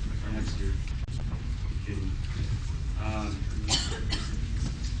 for next year. I'm kidding.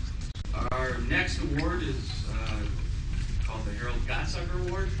 Our next award is called the Harold Gottsucker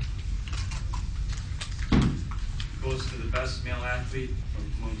Award. It goes to the best male athlete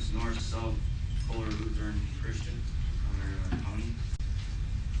amongst North, South, Kohler, Lutheran, Christian in our county.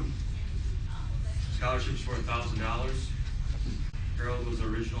 Scholarships for $1,000. Harold was an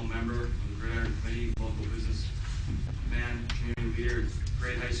original member of the Gridiron Committee, local business man, community leader,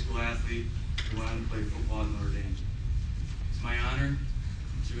 great high school athlete who went on to play football at Notre Dame. It's my honor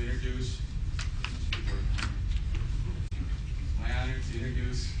to introduce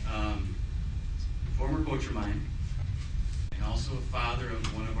a former coach of mine and also a father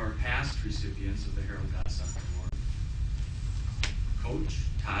of one of our past recipients of the Harold Gottsucker Award, Coach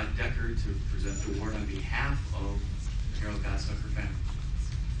Todd Decker, to present the award on behalf of the Harold Gottsucker family.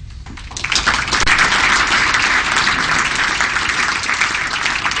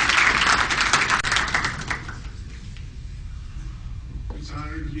 It's an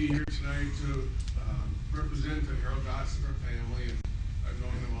honor to be here tonight to represent the Harold Gottsucker family, and I've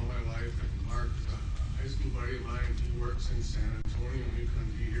known them all my life. And Mark is a high school buddy of mine. He works in San Antonio, and he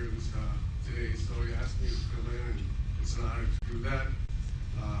couldn't be here today, so he asked me to fill in, and it's an honor to do that.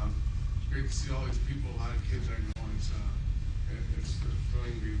 Great to see all these people, a lot of kids I know. It's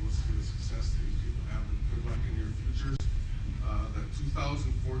thrilling to be able to see the success that these people have, and good luck in your futures. The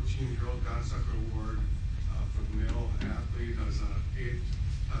 2014 Harold Gottsucker Award for the male athlete has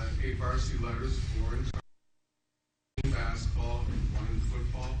eight varsity letters, 4 in basketball, 1 in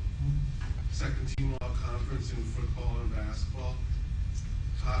football. Second team all conference in football and basketball.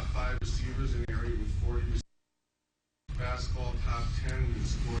 Top 5 receivers in the area with 40 receivers. Basketball top 10 in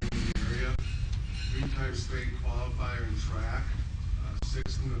scoring in the area. 3-time state qualifier in track.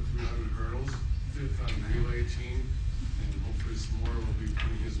 6th in the 300 hurdles. 5th on the relay team. And hopefully some more will be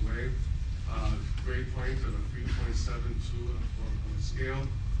coming his way. Grade point of a 3.72 on the scale.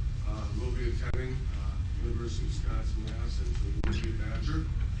 Will be attending University of Wisconsin-Madison to be a Badger.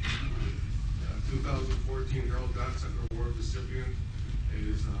 2014 Harold Gottsucker Award recipient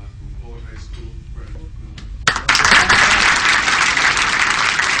is from Kohler High School, Brett.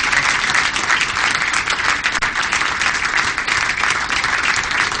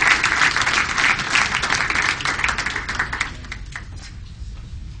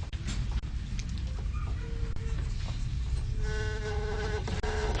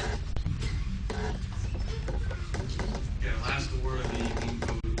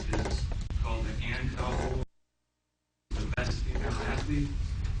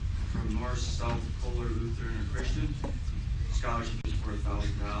 From North, South, Kohler, Lutheran, or Christian. Scholarship is for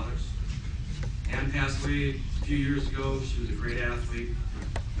 $1,000. Ann passed away a few years ago. She was a great athlete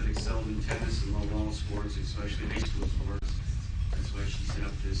that excelled in tennis and loved all sports, especially high school sports. That's why she set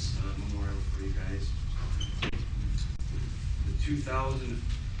up this memorial for you guys. The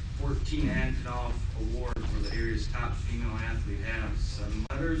 2014 Ann Knopf Award for the area's top female athlete has 7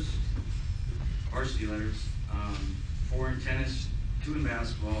 letters, varsity letters, 4 in tennis, 2 in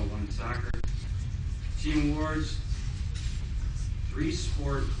basketball, 1 in soccer. Team awards, 3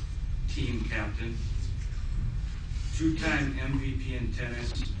 sport team captain, 2-time MVP in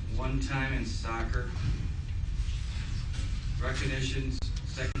tennis, 1 time in soccer. Recognitions,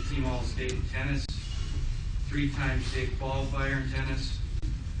 2nd team All-State in tennis, 3-time state qualifier in tennis,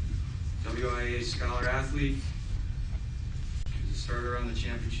 WIA scholar athlete. She was a starter on the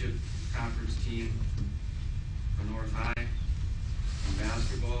championship conference team for North High. In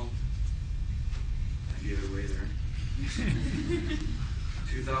basketball, I gave it away there.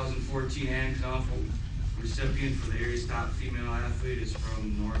 2014 Ann Knopf recipient for the area's top female athlete is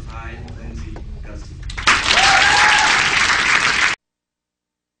from North High, Lindsay Gussie.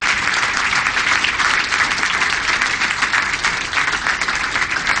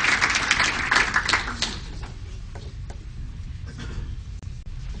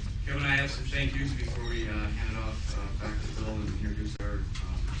 Kevin and I have some thank yous before we hand it off back to Bill and introduce our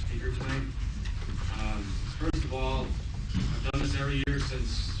speaker tonight. First of all, I've done this every year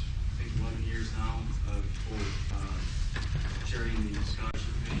since I think 11 years now of chairing the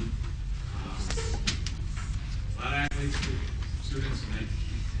scholarship committee. A lot of students and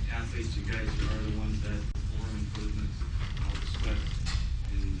athletes, you guys are the ones that perform and put in all the sweat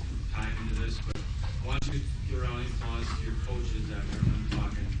and time into this. But I want you to give a round of applause to your coaches that are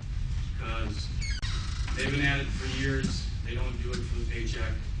talking, because they've been at it for years. They don't do it for the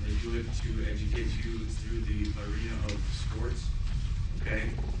paycheck. They do it to educate you through the arena of sports. Okay?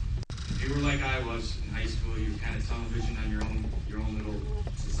 If you were like I was in high school, you were kind of tunnel vision on your own little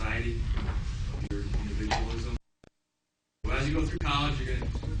society of your individualism. Well, as you go through college, you're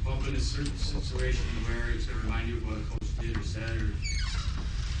going to bump into certain situations where it's going to remind you of what a coach did or said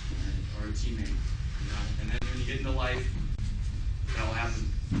or a teammate. You know? And then when you get into life, that will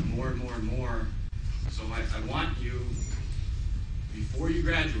happen more and more and more. So I want you, before you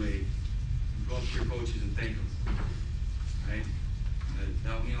graduate, go up to your coaches and thank them. Right?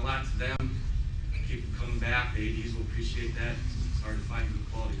 That'll mean a lot to them. Keep them coming back. The ADs will appreciate that. It's hard to find good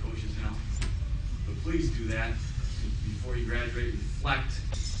quality coaches now. But please do that. Before you graduate, reflect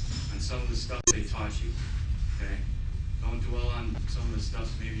on some of the stuff they taught you. Okay? Don't dwell on some of the stuff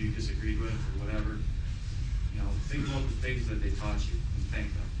maybe you disagreed with or whatever. You know, think about the things that they taught you and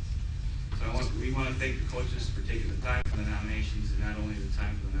thank them. So we want to thank the coaches for taking the time for the nominations, and not only the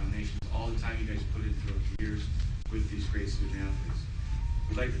time for the nominations, all the time you guys put in throughout the years with these great student athletes.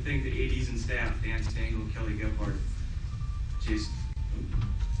 We'd like to thank the ADs and staff, Dan Stengel, Kelly Gebhardt, Jason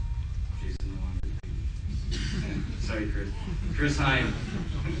sorry, Chris Hine.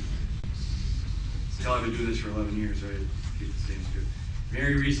 Tell I've been doing this for 11 years, right? Keep the same script.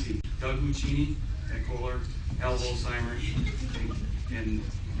 Mary Reese, Doug Lucchini, Ed Kohler, Al Holzheimer, and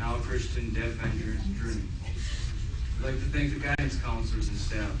now Christian Deb Van Drunen. We'd like to thank the guidance counselors and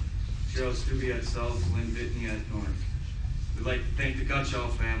staff, Cheryl Stubbe at South, Lynn Bitney at North. We'd like to thank the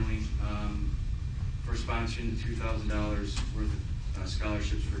Gutschall family for sponsoring the $2,000 worth of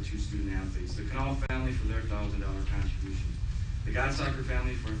scholarships for 2 student athletes. The Canal family for their $1,000 contribution. The God Soccer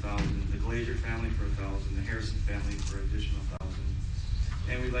family for $1,000. The Glazier family for $1,000. The Harrison family for an additional $1,000.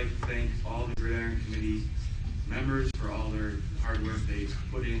 And we'd like to thank all the Gridiron Committee members for all their hard work they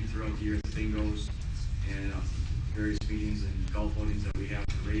put in throughout the year at the bingos and various meetings and golf outings that we have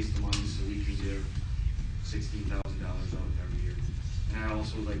to raise the money so we can give $16,000 out every year. And I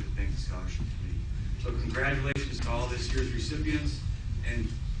also would like to thank the Scholarship Committee. So congratulations to all this year's recipients and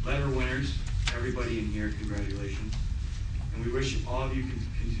letter winners, everybody in here, congratulations. And we wish all of you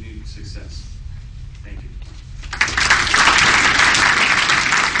continued success. Thank you.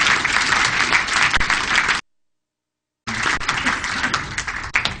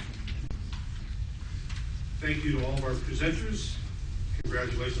 Thank you to all of our presenters.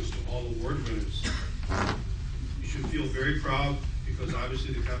 Congratulations to all award winners. You should feel very proud because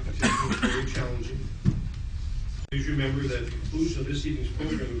obviously the competition was very challenging. Please remember that at the conclusion of this evening's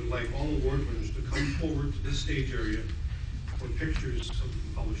program, we would like all award winners to come forward to this stage area for pictures so we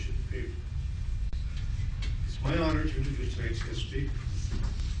can publish it in the paper. It's my honor to introduce tonight's guest speaker.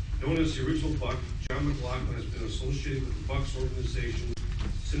 Known as the original Buck, John McLaughlin has been associated with the Bucks organization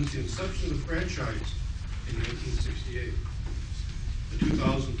since the inception of the franchise in 1968. The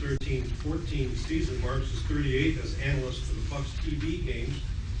 2013-14 season marks his 38th as analyst for the Bucks TV games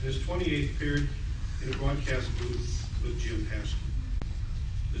and his 28th appeared in a broadcast booth with Jim Paskey.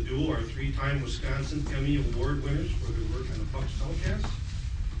 The duo are 3-time Wisconsin Emmy Award winners for their work on the Bucks telecast.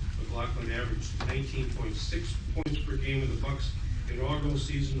 McLaughlin averaged 19.6 points per game in the Bucks' inaugural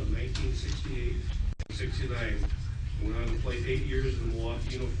season of 1968 and 69, and went on to play 8 years in the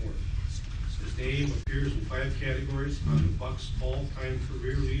Milwaukee uniform. His name appears in 5 categories on the Bucks' all-time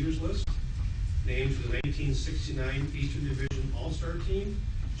career leaders list. Named for the 1969 Eastern Division All-Star team,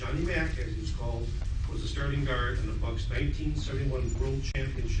 Johnny Mack, as he was called, was the starting guard on the Bucks' 1971 World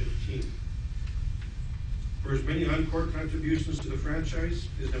Championship team. For his many on-court contributions to the franchise,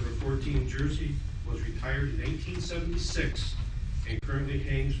 his number 14 jersey was retired in 1976 and currently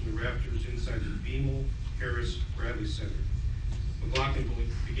hangs from the rafters inside the BMO Harris Bradley Center. McLaughlin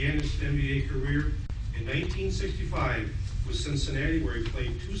began his NBA career in 1965 with Cincinnati, where he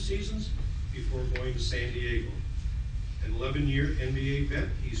played 2 seasons before going to San Diego. An 11-year NBA vet,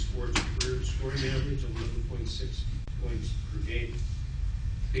 he scored a career scoring average of 11.6 points per game.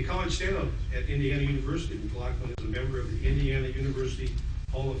 A college standout at Indiana University, McLaughlin is a member of the Indiana University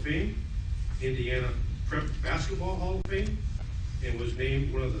Hall of Fame, Indiana Prep Basketball Hall of Fame, and was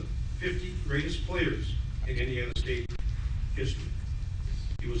named one of the 50 greatest players in Indiana State history.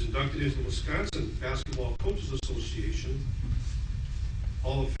 He was inducted into the Wisconsin Basketball Coaches Association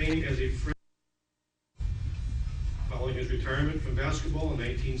Hall of Fame as a freshman. Following his retirement from basketball in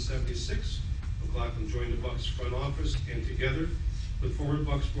 1976, McLaughlin joined the Bucks front office and together with former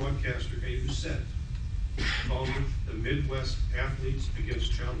Bucks broadcaster Eddie Doucette, founded the Midwest Athletes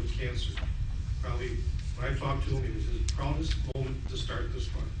Against Childhood Cancer. Probably, when I talked to him, it was his proudest moment to start this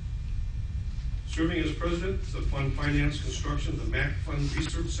fund. Serving as president, the fund financed construction of the Mac Fund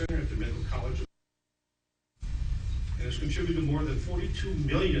Research Center at the Medical College and has contributed more than $42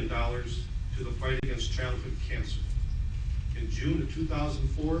 million to the fight against childhood cancer. In June of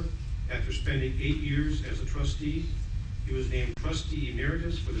 2004, after spending 8 years as a trustee, he was named trustee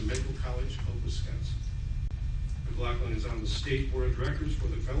emeritus for the Medical College of Wisconsin. McLaughlin is on the state board of directors for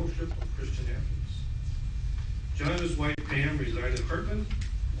the Fellowship of Christian Athletes. John and his wife Pam reside in Kirtland,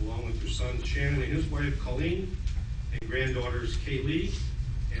 along with their son Shannon and his wife Colleen, and granddaughters Kaylee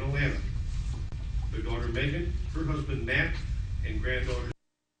and Alana. Their daughter Megan, her husband Matt, and granddaughter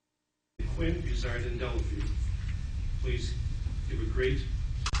Quinn reside in Delafield. Please give a great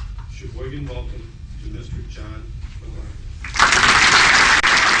Sheboygan welcome to Mr. John McLaughlin.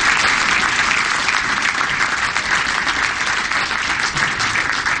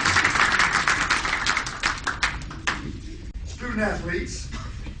 Student athletes,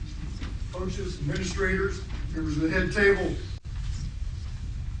 coaches, administrators, members of the head table,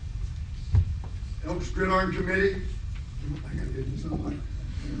 Elks Gridiron Committee. I gotta get this on.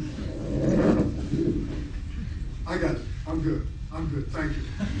 I got it. I'm good. I'm good. Thank you.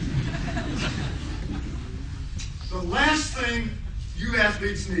 The last thing you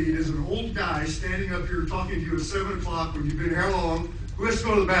athletes need is an old guy standing up here talking to you at 7 o'clock when you've been here long. Who has to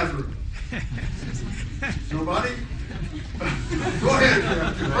go to the bathroom? Nobody? Go ahead if you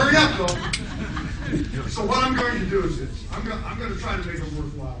have to. Hurry up, though. So what I'm going to do is this. I'm going to try to make it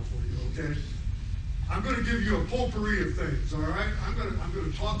worthwhile for you, okay? I'm going to give you a potpourri of things, all right? I'm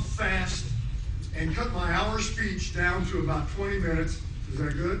going to talk fast and cut my hour speech down to about 20 minutes. Is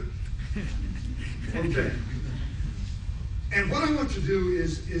that good? Okay. And what I want to do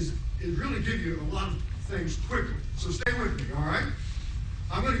is really give you a lot of things quickly. So stay with me, all right?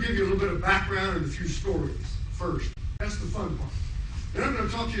 I'm going to give you a little bit of background and a few stories first. That's the fun part. Then I'm going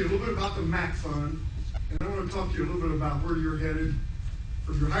to talk to you a little bit about the MAC Fund, and I want to talk to you a little bit about where you're headed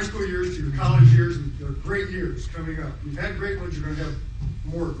from your high school years to your college years, and they're great years coming up. You've had great ones, you're going to have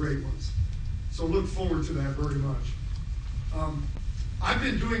more great ones. So look forward to that very much. I've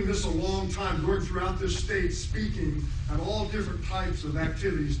been doing this a long time, going throughout this state, speaking at all different types of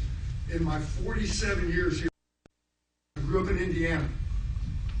activities in my 47 years here. I grew up in Indiana.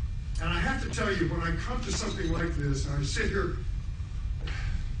 And I have to tell you, when I come to something like this, and I sit here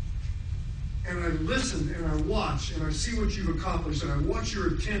and I listen and I watch and I see what you've accomplished and I watch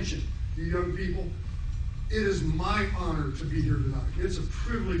your attention, you young people, it is my honor to be here tonight. It's a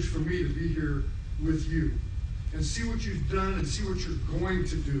privilege for me to be here with you and see what you've done and see what you're going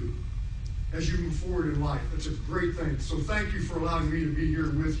to do as you move forward in life. It's a great thing. So thank you for allowing me to be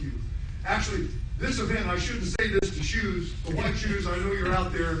here with you. Actually, this event, I shouldn't say this to Shoes, but White Shoes, I know you're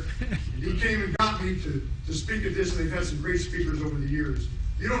out there. He came and got me to speak at this, and they've had some great speakers over the years.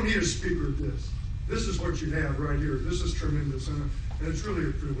 You don't need a speaker at this. This is what you have right here. This is tremendous, and it's really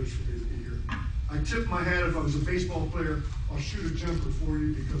a privilege for me to be here. I tip my hat. If I was a baseball player, I'll shoot a jumper for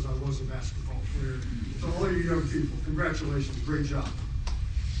you because I was a basketball player. So all you young people, congratulations, great job.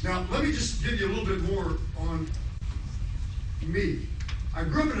 Now, let me just give you a little bit more on me. I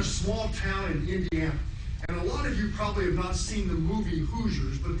grew up in a small town in Indiana, and a lot of you probably have not seen the movie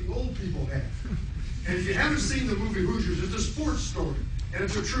Hoosiers, but the old people have. And if you haven't seen the movie Hoosiers, it's a sports story, and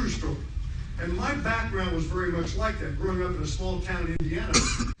it's a true story. And my background was very much like that, growing up in a small town in Indiana.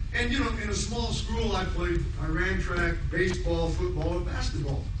 And, you know, in a small school, I ran track, baseball, football, and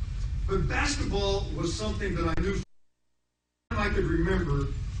basketball. But basketball was something that I knew I could remember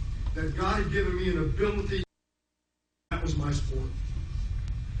that God had given me an ability. That was my sport.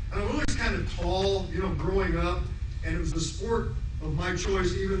 And I was always kind of tall, you know, growing up, and it was the sport of my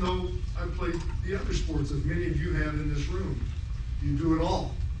choice, even though I played the other sports that many of you have in this room. You do it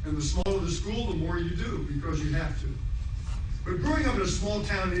all. And the smaller the school, the more you do, because you have to. But growing up in a small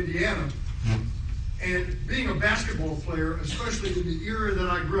town in Indiana, and being a basketball player, especially in the era that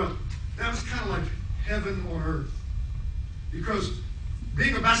I grew up, that was kind of like heaven on earth. Because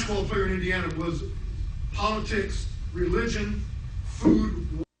being a basketball player in Indiana was politics, religion, food,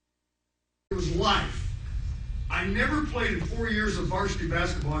 it was life. I never played in 4 years of varsity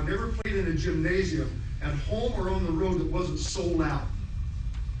basketball. I never played in a gymnasium at home or on the road that wasn't sold out.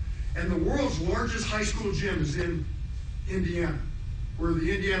 And the world's largest high school gym is in Indiana, where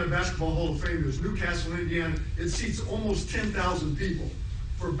the Indiana Basketball Hall of Fame is, Newcastle, Indiana. It seats almost 10,000 people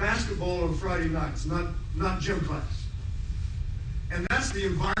for basketball on Friday nights, not gym class. And that's the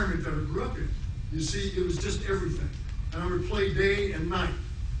environment that I grew up in. You see, it was just everything. And I would play day and night.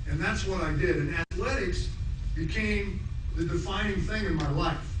 And that's what I did. And athletics became the defining thing in my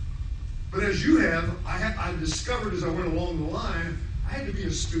life. But as you have, I discovered as I went along the line, I had to be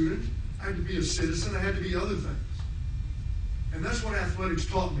a student, I had to be a citizen, I had to be other things. And that's what athletics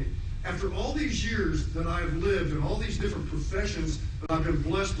taught me. After all these years that I've lived and all these different professions that I've been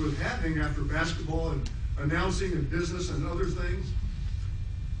blessed with having after basketball and announcing and business and other things,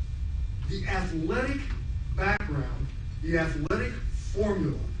 the athletic background, the athletic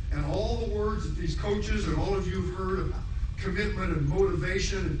formula, and all the words that these coaches and all of you have heard about, commitment and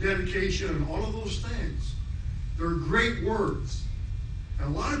motivation and dedication and all of those things, they're great words.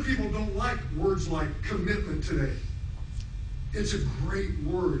 And a lot of people don't like words like commitment today. It's a great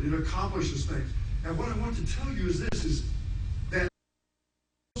word. It accomplishes things. And what I want to tell you is this, is that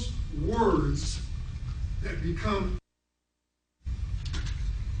those words that become,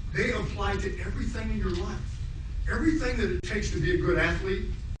 they apply to everything in your life. Everything that it takes to be a good athlete,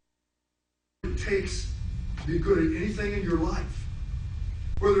 it takes to be good at anything in your life.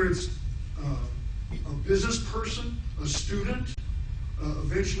 Whether it's a business person, a student,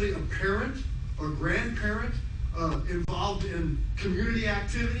 eventually a parent, a grandparent, involved in community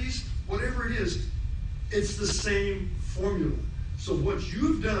activities, whatever it is, it's the same formula. So what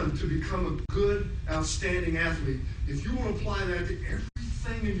you've done to become a good, outstanding athlete, if you will apply that to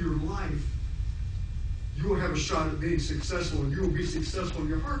everything in your life, you will have a shot at being successful, and you will be successful in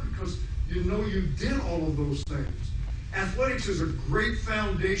your heart because you know you did all of those things. Athletics is a great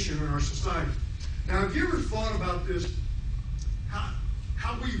foundation in our society. Now, have you ever thought about this,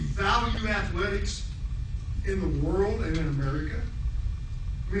 how we value athletics in the world and in America?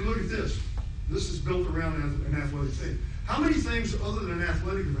 I mean, look at this. This is built around an athletic thing. How many things other than an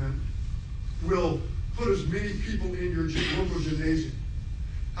athletic event will put as many people in your local gymnasium?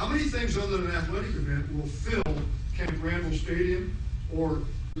 How many things other than an athletic event will fill Camp Randall Stadium or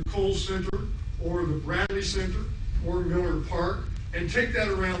the Cole Center or the Bradley Center or Miller Park and take that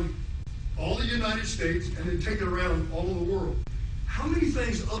around all the United States and then take it around all of the world? How many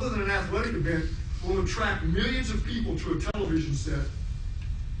things other than an athletic event will attract millions of people to a television set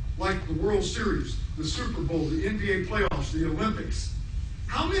like the World Series, the Super Bowl, the NBA playoffs, the Olympics?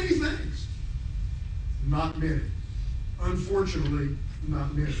 How many things? Not many. Unfortunately,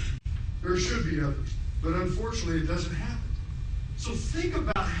 not many. There should be others, but unfortunately it doesn't happen. So think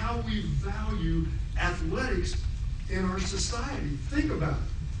about how we value athletics in our society. Think about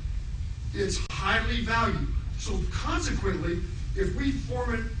it. It's highly valued. So consequently, if we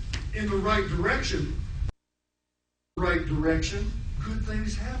form it in the right direction, good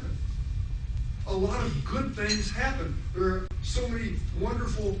things happen. A lot of good things happen. There are so many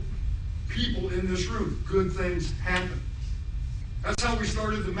wonderful people in this room. Good things happen. That's how we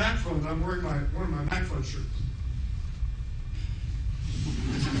started the Mac Fund. I'm wearing one of my Mac Fund shirts.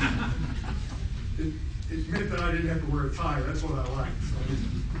 It meant that I didn't have to wear a tie. That's what I liked. So.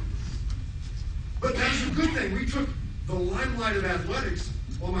 But that's a good thing. We took the limelight of athletics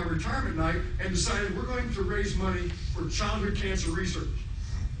on my retirement night and decided we're going to raise money for childhood cancer research.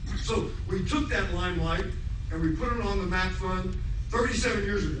 So we took that limelight and we put it on the Mac Fund 37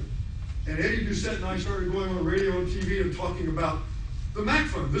 years ago. And Eddie Doucette and I started going on radio and TV and talking about the Mac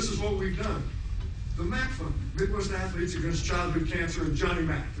Fund. This is what we've done. The Mac Fund, Midwest Athletes Against Childhood Cancer and Johnny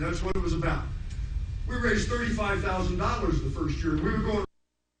Mac. That's what it was about. We raised $35,000 the first year. We were going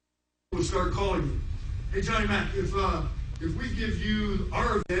to start calling them. Hey, Johnny Mac, if we give you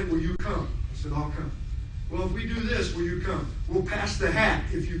our event, will you come? I said, I'll come. Well, if we do this, will you come? We'll pass the hat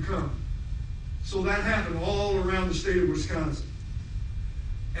if you come. So that happened all around the state of Wisconsin.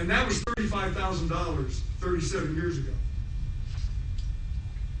 And that was $35,000 37 years ago.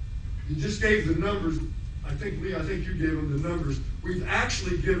 You just gave the numbers. I think, Lee, you gave them the numbers. We've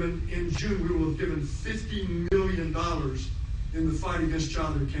actually given, in June, we will have given $50 million in the fight against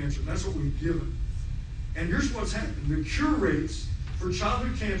childhood cancer. That's what we've given. And here's what's happened. The cure rates for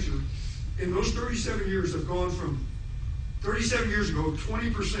childhood cancer in those 37 years have gone from 37 years ago,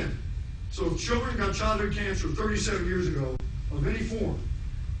 20%. So if children got childhood cancer 37 years ago of any form,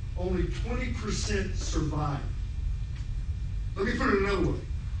 only 20% survived. Let me put it another way.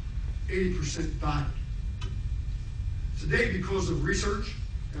 80% died. Today, because of research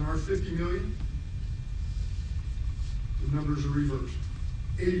and our 50 million, the numbers are reversed.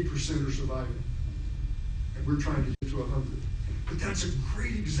 80% are surviving. And we're trying to get to 100. But that's a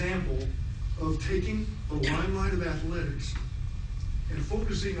great example of taking the limelight of athletics and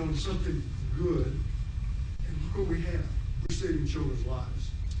focusing on something good. And look what we have. We're saving children's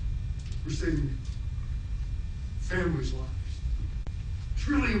lives. We're saving families' lives. It's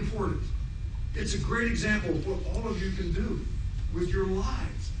really important. It's a great example of what all of you can do. with your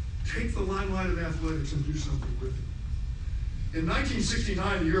lives. Take the limelight of athletics and do something with it. In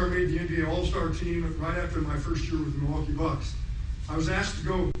 1969, the year I made the NBA All-Star team, right after my first year with the Milwaukee Bucks, I was asked to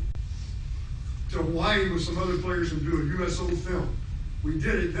go to Hawaii with some other players and do a USO film. We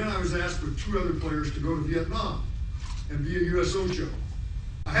did it. Then I was asked with 2 other players to go to Vietnam and be a USO show.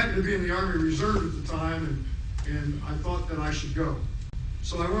 I happened to be in the Army Reserve at the time, and I thought that I should go.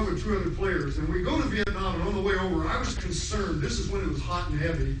 So I went with 2 other players, and we go to Vietnam, and on the way over, I was concerned. This is when it was hot and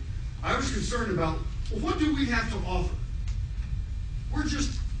heavy. I was concerned about, well, what do we have to offer? We're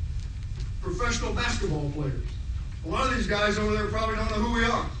just professional basketball players. A lot of these guys over there probably don't know who we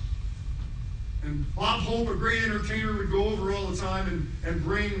are. And Bob Hope, a great entertainer, would go over all the time and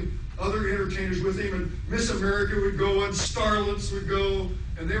bring other entertainers with him. And Miss America would go, and Starlets would go,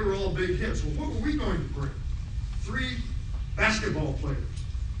 and they were all big hits. Well, what were we going to bring? 3 basketball players.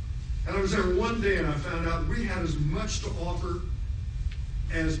 And I was there one day, and I found out we had as much to offer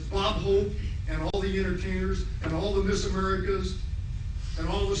as Bob Hope and all the entertainers and all the Miss Americas and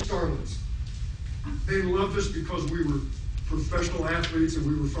all the Starlets. They loved us because we were professional athletes and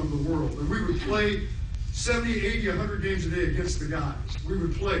we were from the world. And we would play 70, 80, 100 games a day against the guys. We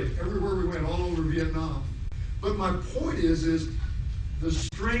would play everywhere we went, all over Vietnam. But my point is the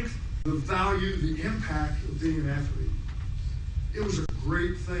strength, the value, the impact of being an athlete. It was a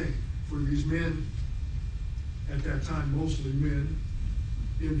great thing for these men, at that time mostly men,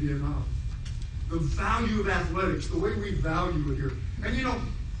 in Vietnam. The value of athletics, the way we value it here. And you know,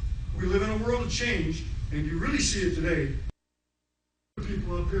 we live in a world of change, and you really see it today.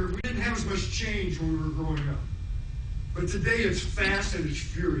 People up here, we didn't have as much change when we were growing up. But today it's fast and it's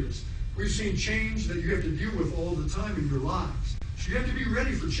furious. We've seen change that you have to deal with all the time in your lives. So you have to be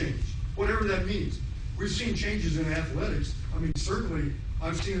ready for change, whatever that means. We've seen changes in athletics. I mean, certainly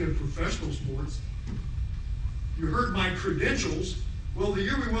I've seen it in professional sports. You heard my credentials. Well, the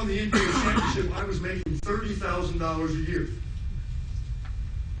year we won the NBA championship, I was making $30,000 a year.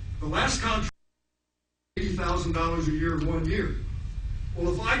 The last contract, $80,000 a year in 1 year.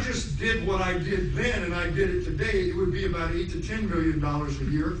 Well, if I just did what I did then and I did it today, it would be about $8 to $10 million a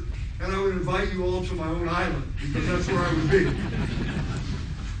year, and I would invite you all to my own island, because that's where I would be.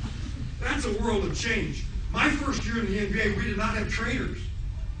 That's a world of change. My first year in the NBA, we did not have trainers.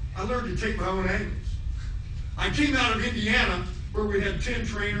 I learned to take my own angles. I came out of Indiana, where we had 10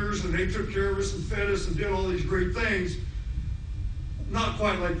 trainers, and they took care of us and fed us and did all these great things. Not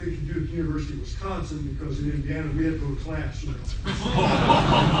quite like they could do at the University of Wisconsin, because in Indiana we had to go to class, you know.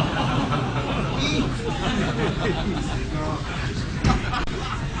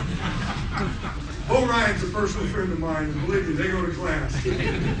 Bo Ryan's a personal friend of mine, and believe me, they go to class.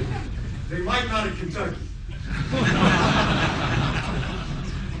 They might not at Kentucky.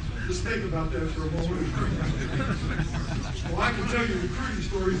 Just think about that for a moment. Well, I can tell you recruiting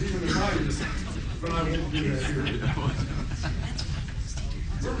stories even in my years, but I won't do that here.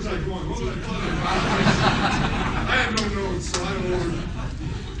 Where was I going? What was I talking about? I have no notes, so I don't know.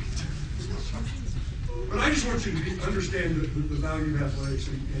 But I just want you to understand the value of athletics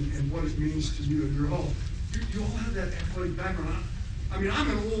and what it means to you and your home. You all have that athletic background. I mean, I'm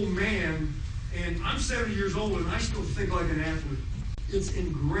an old man, and I'm 70 years old, and I still think like an athlete. It's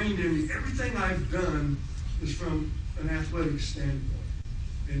ingrained in me. Everything I've done is from an athletic standpoint,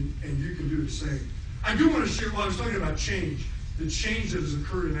 and you can do the same. I do want to share, while I was talking about change, the change that has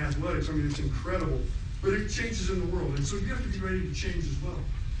occurred in athletics. I mean, it's incredible, but it changes in the world, and so you have to be ready to change as well.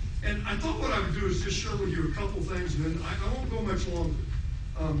 And I thought what I would do is just share with you a couple things, and then I won't go much longer.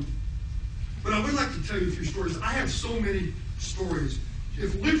 But I would like to tell you a few stories. I have so many stories.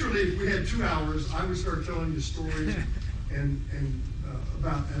 If we had 2 hours, I would start telling you stories and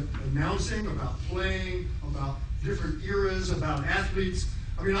about announcing, about playing, about different eras, about athletes.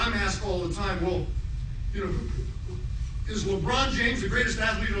 I mean, I'm asked all the time, well, you know, is LeBron James the greatest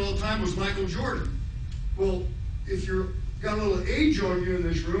athlete of all time? Was Michael Jordan? Well, if you've got a little age on you in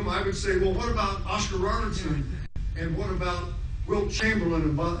this room, I would say, well, what about Oscar Robertson? And what about Wilt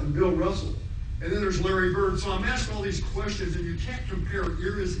Chamberlain and Bill Russell? And then there's Larry Bird. So I'm asked all these questions, and you can't compare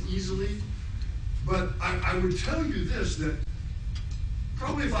eras easily. But I would tell you this, that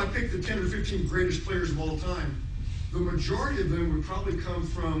probably if I picked the 10 or 15 greatest players of all time, the majority of them would probably come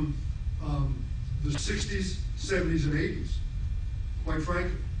from the 60s, 70s, and 80s, quite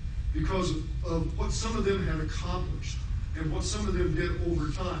frankly, because of what some of them had accomplished and what some of them did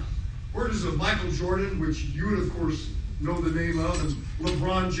over time. Where does Michael Jordan, which you would, of course, know the name of, and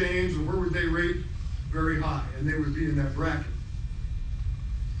LeBron James, and where would they rate? Very high, and they would be in that bracket.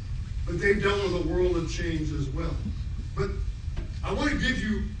 But they've dealt with a world of change as well. But I want to give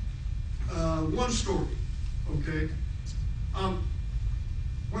you one story, okay?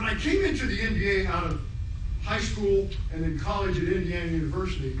 When I came into the NBA out of high school and then college at Indiana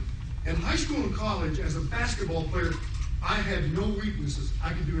University, in high school and college, as a basketball player, I had no weaknesses.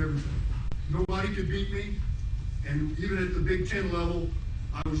 I could do everything. Nobody could beat me, and even at the Big Ten level,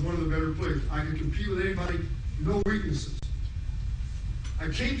 I was one of the better players. I could compete with anybody, no weaknesses. I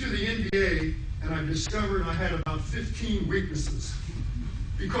came to the NBA, and I discovered I had about 15 weaknesses.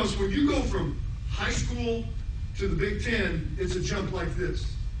 Because when you go from high school to the Big Ten, it's a jump like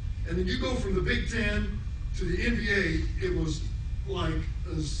this. And then you go from the Big Ten to the NBA, it was like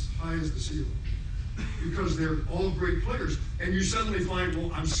as high as the ceiling. Because they're all great players. And you suddenly find,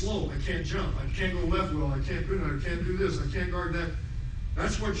 well, I'm slow. I can't jump. I can't go left well. I can't do that. I can't do this. I can't guard that.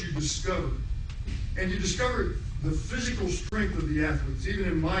 That's what you discover. And you discover the physical strength of the athletes, even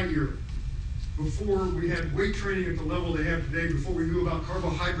in my era. Before we had weight training at the level they have today, before we knew about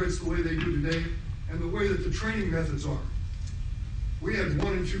carbohydrates the way they do today, and the way that the training methods are. We had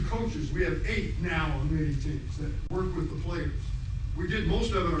 1 and 2 coaches. We have 8 now on many teams that work with the players. We did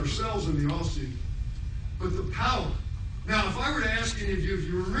most of it ourselves in the offseason. But the power. Now, if I were to ask any of you, if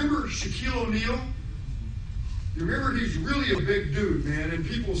you remember Shaquille O'Neal, you remember he's really a big dude, man, and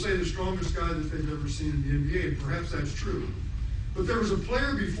people say the strongest guy that they've ever seen in the NBA, and perhaps that's true. But there was a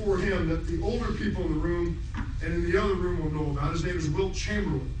player before him that the older people in the room and in the other room will know about. His name is Wilt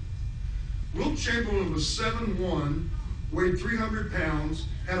Chamberlain. Wilt Chamberlain was 7'1", weighed 300 pounds,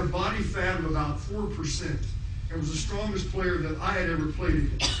 had a body fat of about 4%, and was the strongest player that I had ever played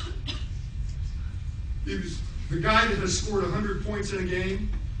against. He was the guy that has scored 100 points in a game.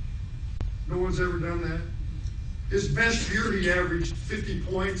 No one's ever done that. His best year, he averaged 50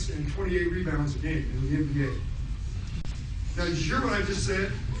 points and 28 rebounds a game in the NBA. Now, did you hear what I just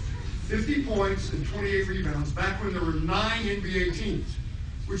said? 50 points and 28 rebounds back when there were 9 NBA teams,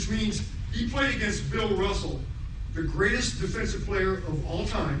 which means he played against Bill Russell, the greatest defensive player of all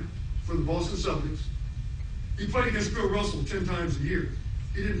time for the Boston Celtics. He played against Bill Russell 10 times a year.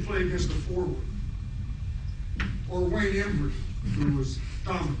 He didn't play against a forward. Or Wayne Embry, who was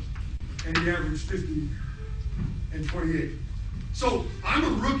dominant, and he averaged 50 and 28. So I'm a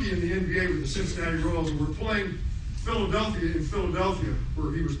rookie in the NBA with the Cincinnati Royals, and we're playing Philadelphia in Philadelphia,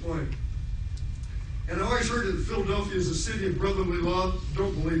 where he was playing. And I always heard that Philadelphia is a city of brotherly love.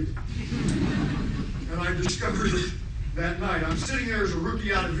 Don't believe it. And I discovered it that night. I'm sitting there as a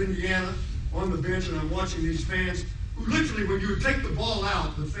rookie out of Indiana on the bench, and I'm watching these fans who literally, when you would take the ball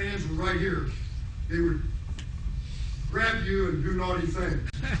out, the fans were right here. They would grab you and do naughty things.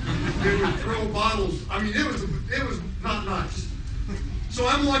 They would throw bottles. I mean, it was not nice. So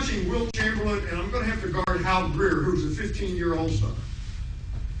I'm watching Wilt Chamberlain, and I'm going to have to guard Hal Greer, who's a 15-year-old star.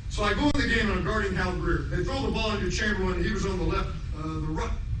 So I go in the game, and I'm guarding Hal Greer. They throw the ball into Chamberlain, and he was on the left,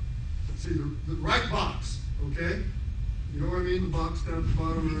 the right box, okay? You know what I mean? The box down at the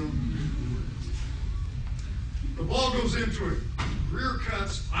bottom. The ball goes into him. Greer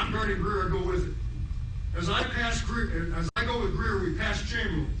cuts. I'm guarding Greer. I go with it. As I go with Greer, we pass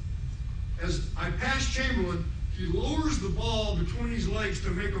Chamberlain. As I pass Chamberlain, he lowers the ball between his legs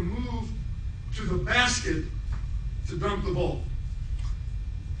to make a move to the basket to dunk the ball.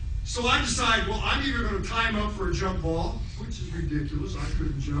 So I decide, well, I'm either going to tie him up for a jump ball, which is ridiculous. I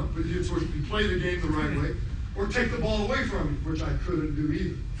couldn't jump, but you sort of play the game the right way, or take the ball away from him, which I couldn't do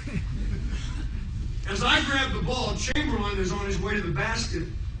either. As I grab the ball, Chamberlain is on his way to the basket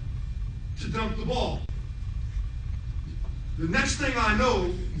to dunk the ball. The next thing I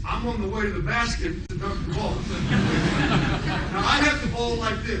know, I'm on the way to the basket to dunk the ball. Now, I have the ball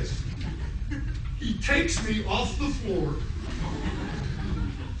like this. He takes me off the floor.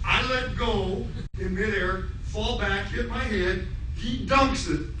 I let go in midair, fall back, hit my head. He dunks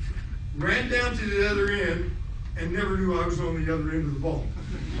it, ran down to the other end, and never knew I was on the other end of the ball.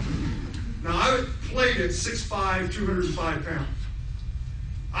 Now, I played at 6'5", 205 pounds.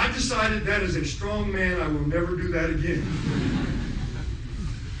 I decided that as a strong man, I will never do that again.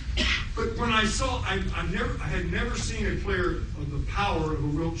 But when I saw, I had never seen a player of the power of a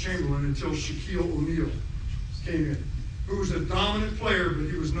Wilt Chamberlain until Shaquille O'Neal came in, who was a dominant player,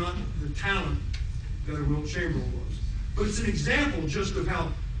 but he was not the talent that a Wilt Chamberlain was. But it's an example just of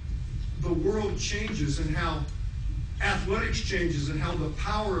how the world changes and how athletics changes and how the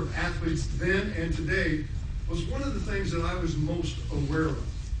power of athletes then and today was one of the things that I was most aware of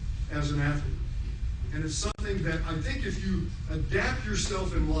as an athlete. And it's something that I think if you adapt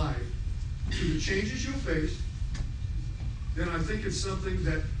yourself in life to the changes you'll face, then I think it's something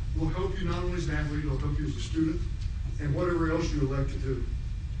that will help you not only as an athlete, it'll help you as a student, and whatever else you elect to do.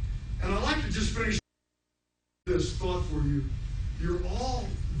 And I'd like to just finish this thought for you. You're all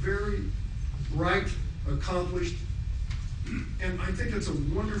very bright, accomplished, And I think it's a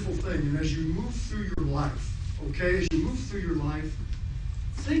wonderful thing. And as you move through your life, okay, as you move through your life,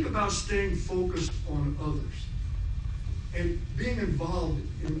 think about staying focused on others and being involved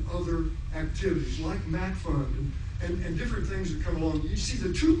in other activities like Mac Fund and different things that come along. You see,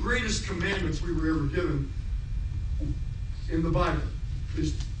 the two greatest commandments we were ever given in the Bible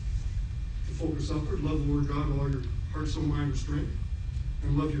is to focus upward, love the Lord God with all your heart, soul, mind, and strength,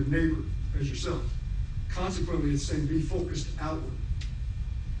 and love your neighbor as yourself. Consequently, it's saying be focused outward.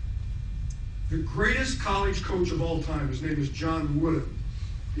 The greatest college coach of all time, his name is John Wooden.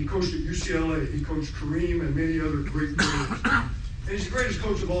 He coached at UCLA. He coached Kareem and many other great players. And he's the greatest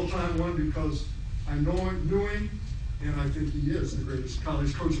coach of all time, one, because I knew him, and I think he is the greatest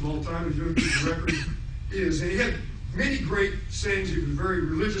college coach of all time. If you look at his record, he is. And he had many great sayings. He was a very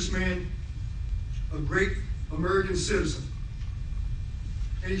religious man, a great American citizen.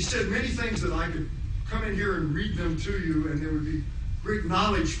 And he said many things that I could come in here and read them to you, and there would be great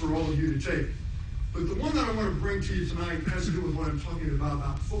knowledge for all of you to take. But the one that I want to bring to you tonight has to do with what I'm talking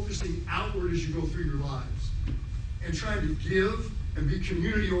about focusing outward as you go through your lives and trying to give and be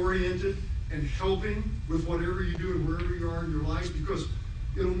community-oriented and helping with whatever you do and wherever you are in your lives, because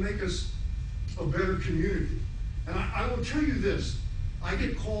it'll make us a better community. And I will tell you this. I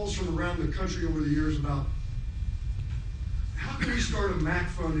get calls from around the country over the years about how can we start a MAC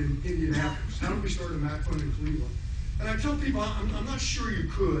fund in Indianapolis? How do we start a MAC fund in Cleveland? And I tell people, I'm not sure you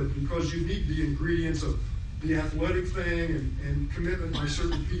could, because you need the ingredients of the athletic thing and commitment by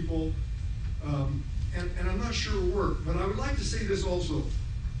certain people. And I'm not sure it would work. But I would like to say this also.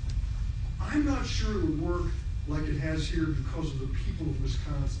 I'm not sure it would work like it has here because of the people of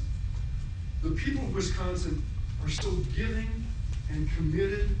Wisconsin. The people of Wisconsin are so giving and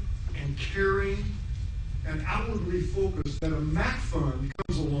committed and caring and outwardly focused that a MAC fund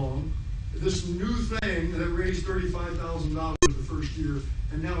comes along, this new thing that raised $35,000 the first year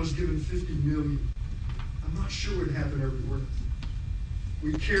and now is given $50 million. I'm not sure it would happen everywhere.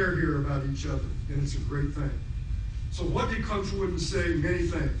 We care here about each other, and it's a great thing. So what did Coach Wooden say? Many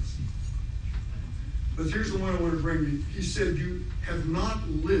things. But here's the one I want to bring you. He said, you have not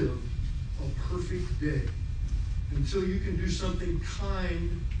lived a perfect day until you can do something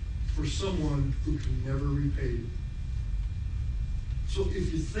kind for someone who can never repay you. So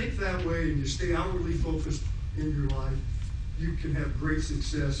if you think that way and you stay outwardly focused in your life, you can have great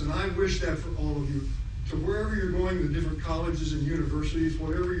success. And I wish that for all of you. To wherever you're going, the different colleges and universities,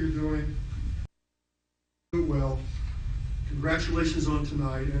 whatever you're doing, do well. Congratulations on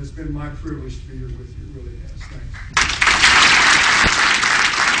tonight, and it's been my privilege to be here with you. It really has. Thanks.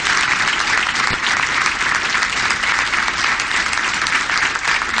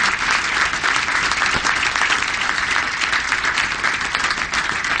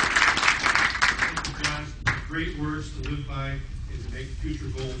 Great words to live by and to make future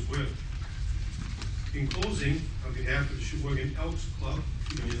goals with. In closing, on behalf of the Sheboygan Elks Club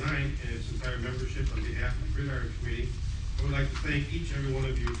 299 and its entire membership, on behalf of the Gridiron Committee, I would like to thank each and every one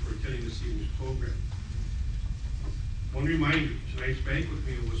of you for attending this evening's program. One reminder, tonight's banquet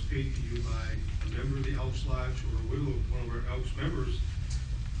meal was paid to you by a member of the Elks Lodge or a widow of one of our Elks members,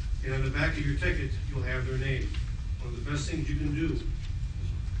 and on the back of your ticket, you'll have their name. One of the best things you can do, as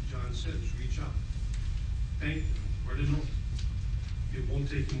John said, is reach out. Thank them, or to know them. It won't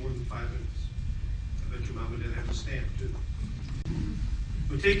take you more than 5 minutes. I bet your mom and dad have a stamp too.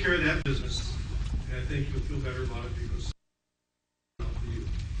 But take care of that business, and I think you'll feel better about it because it's out for you.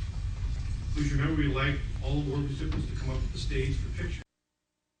 Please remember, we'd like all award recipients to come up to the stage for pictures.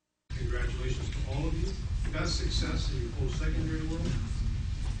 Congratulations to all of you. Best success in your post-secondary world.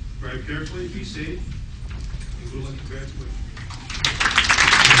 Drive carefully, be safe, and good luck to graduation.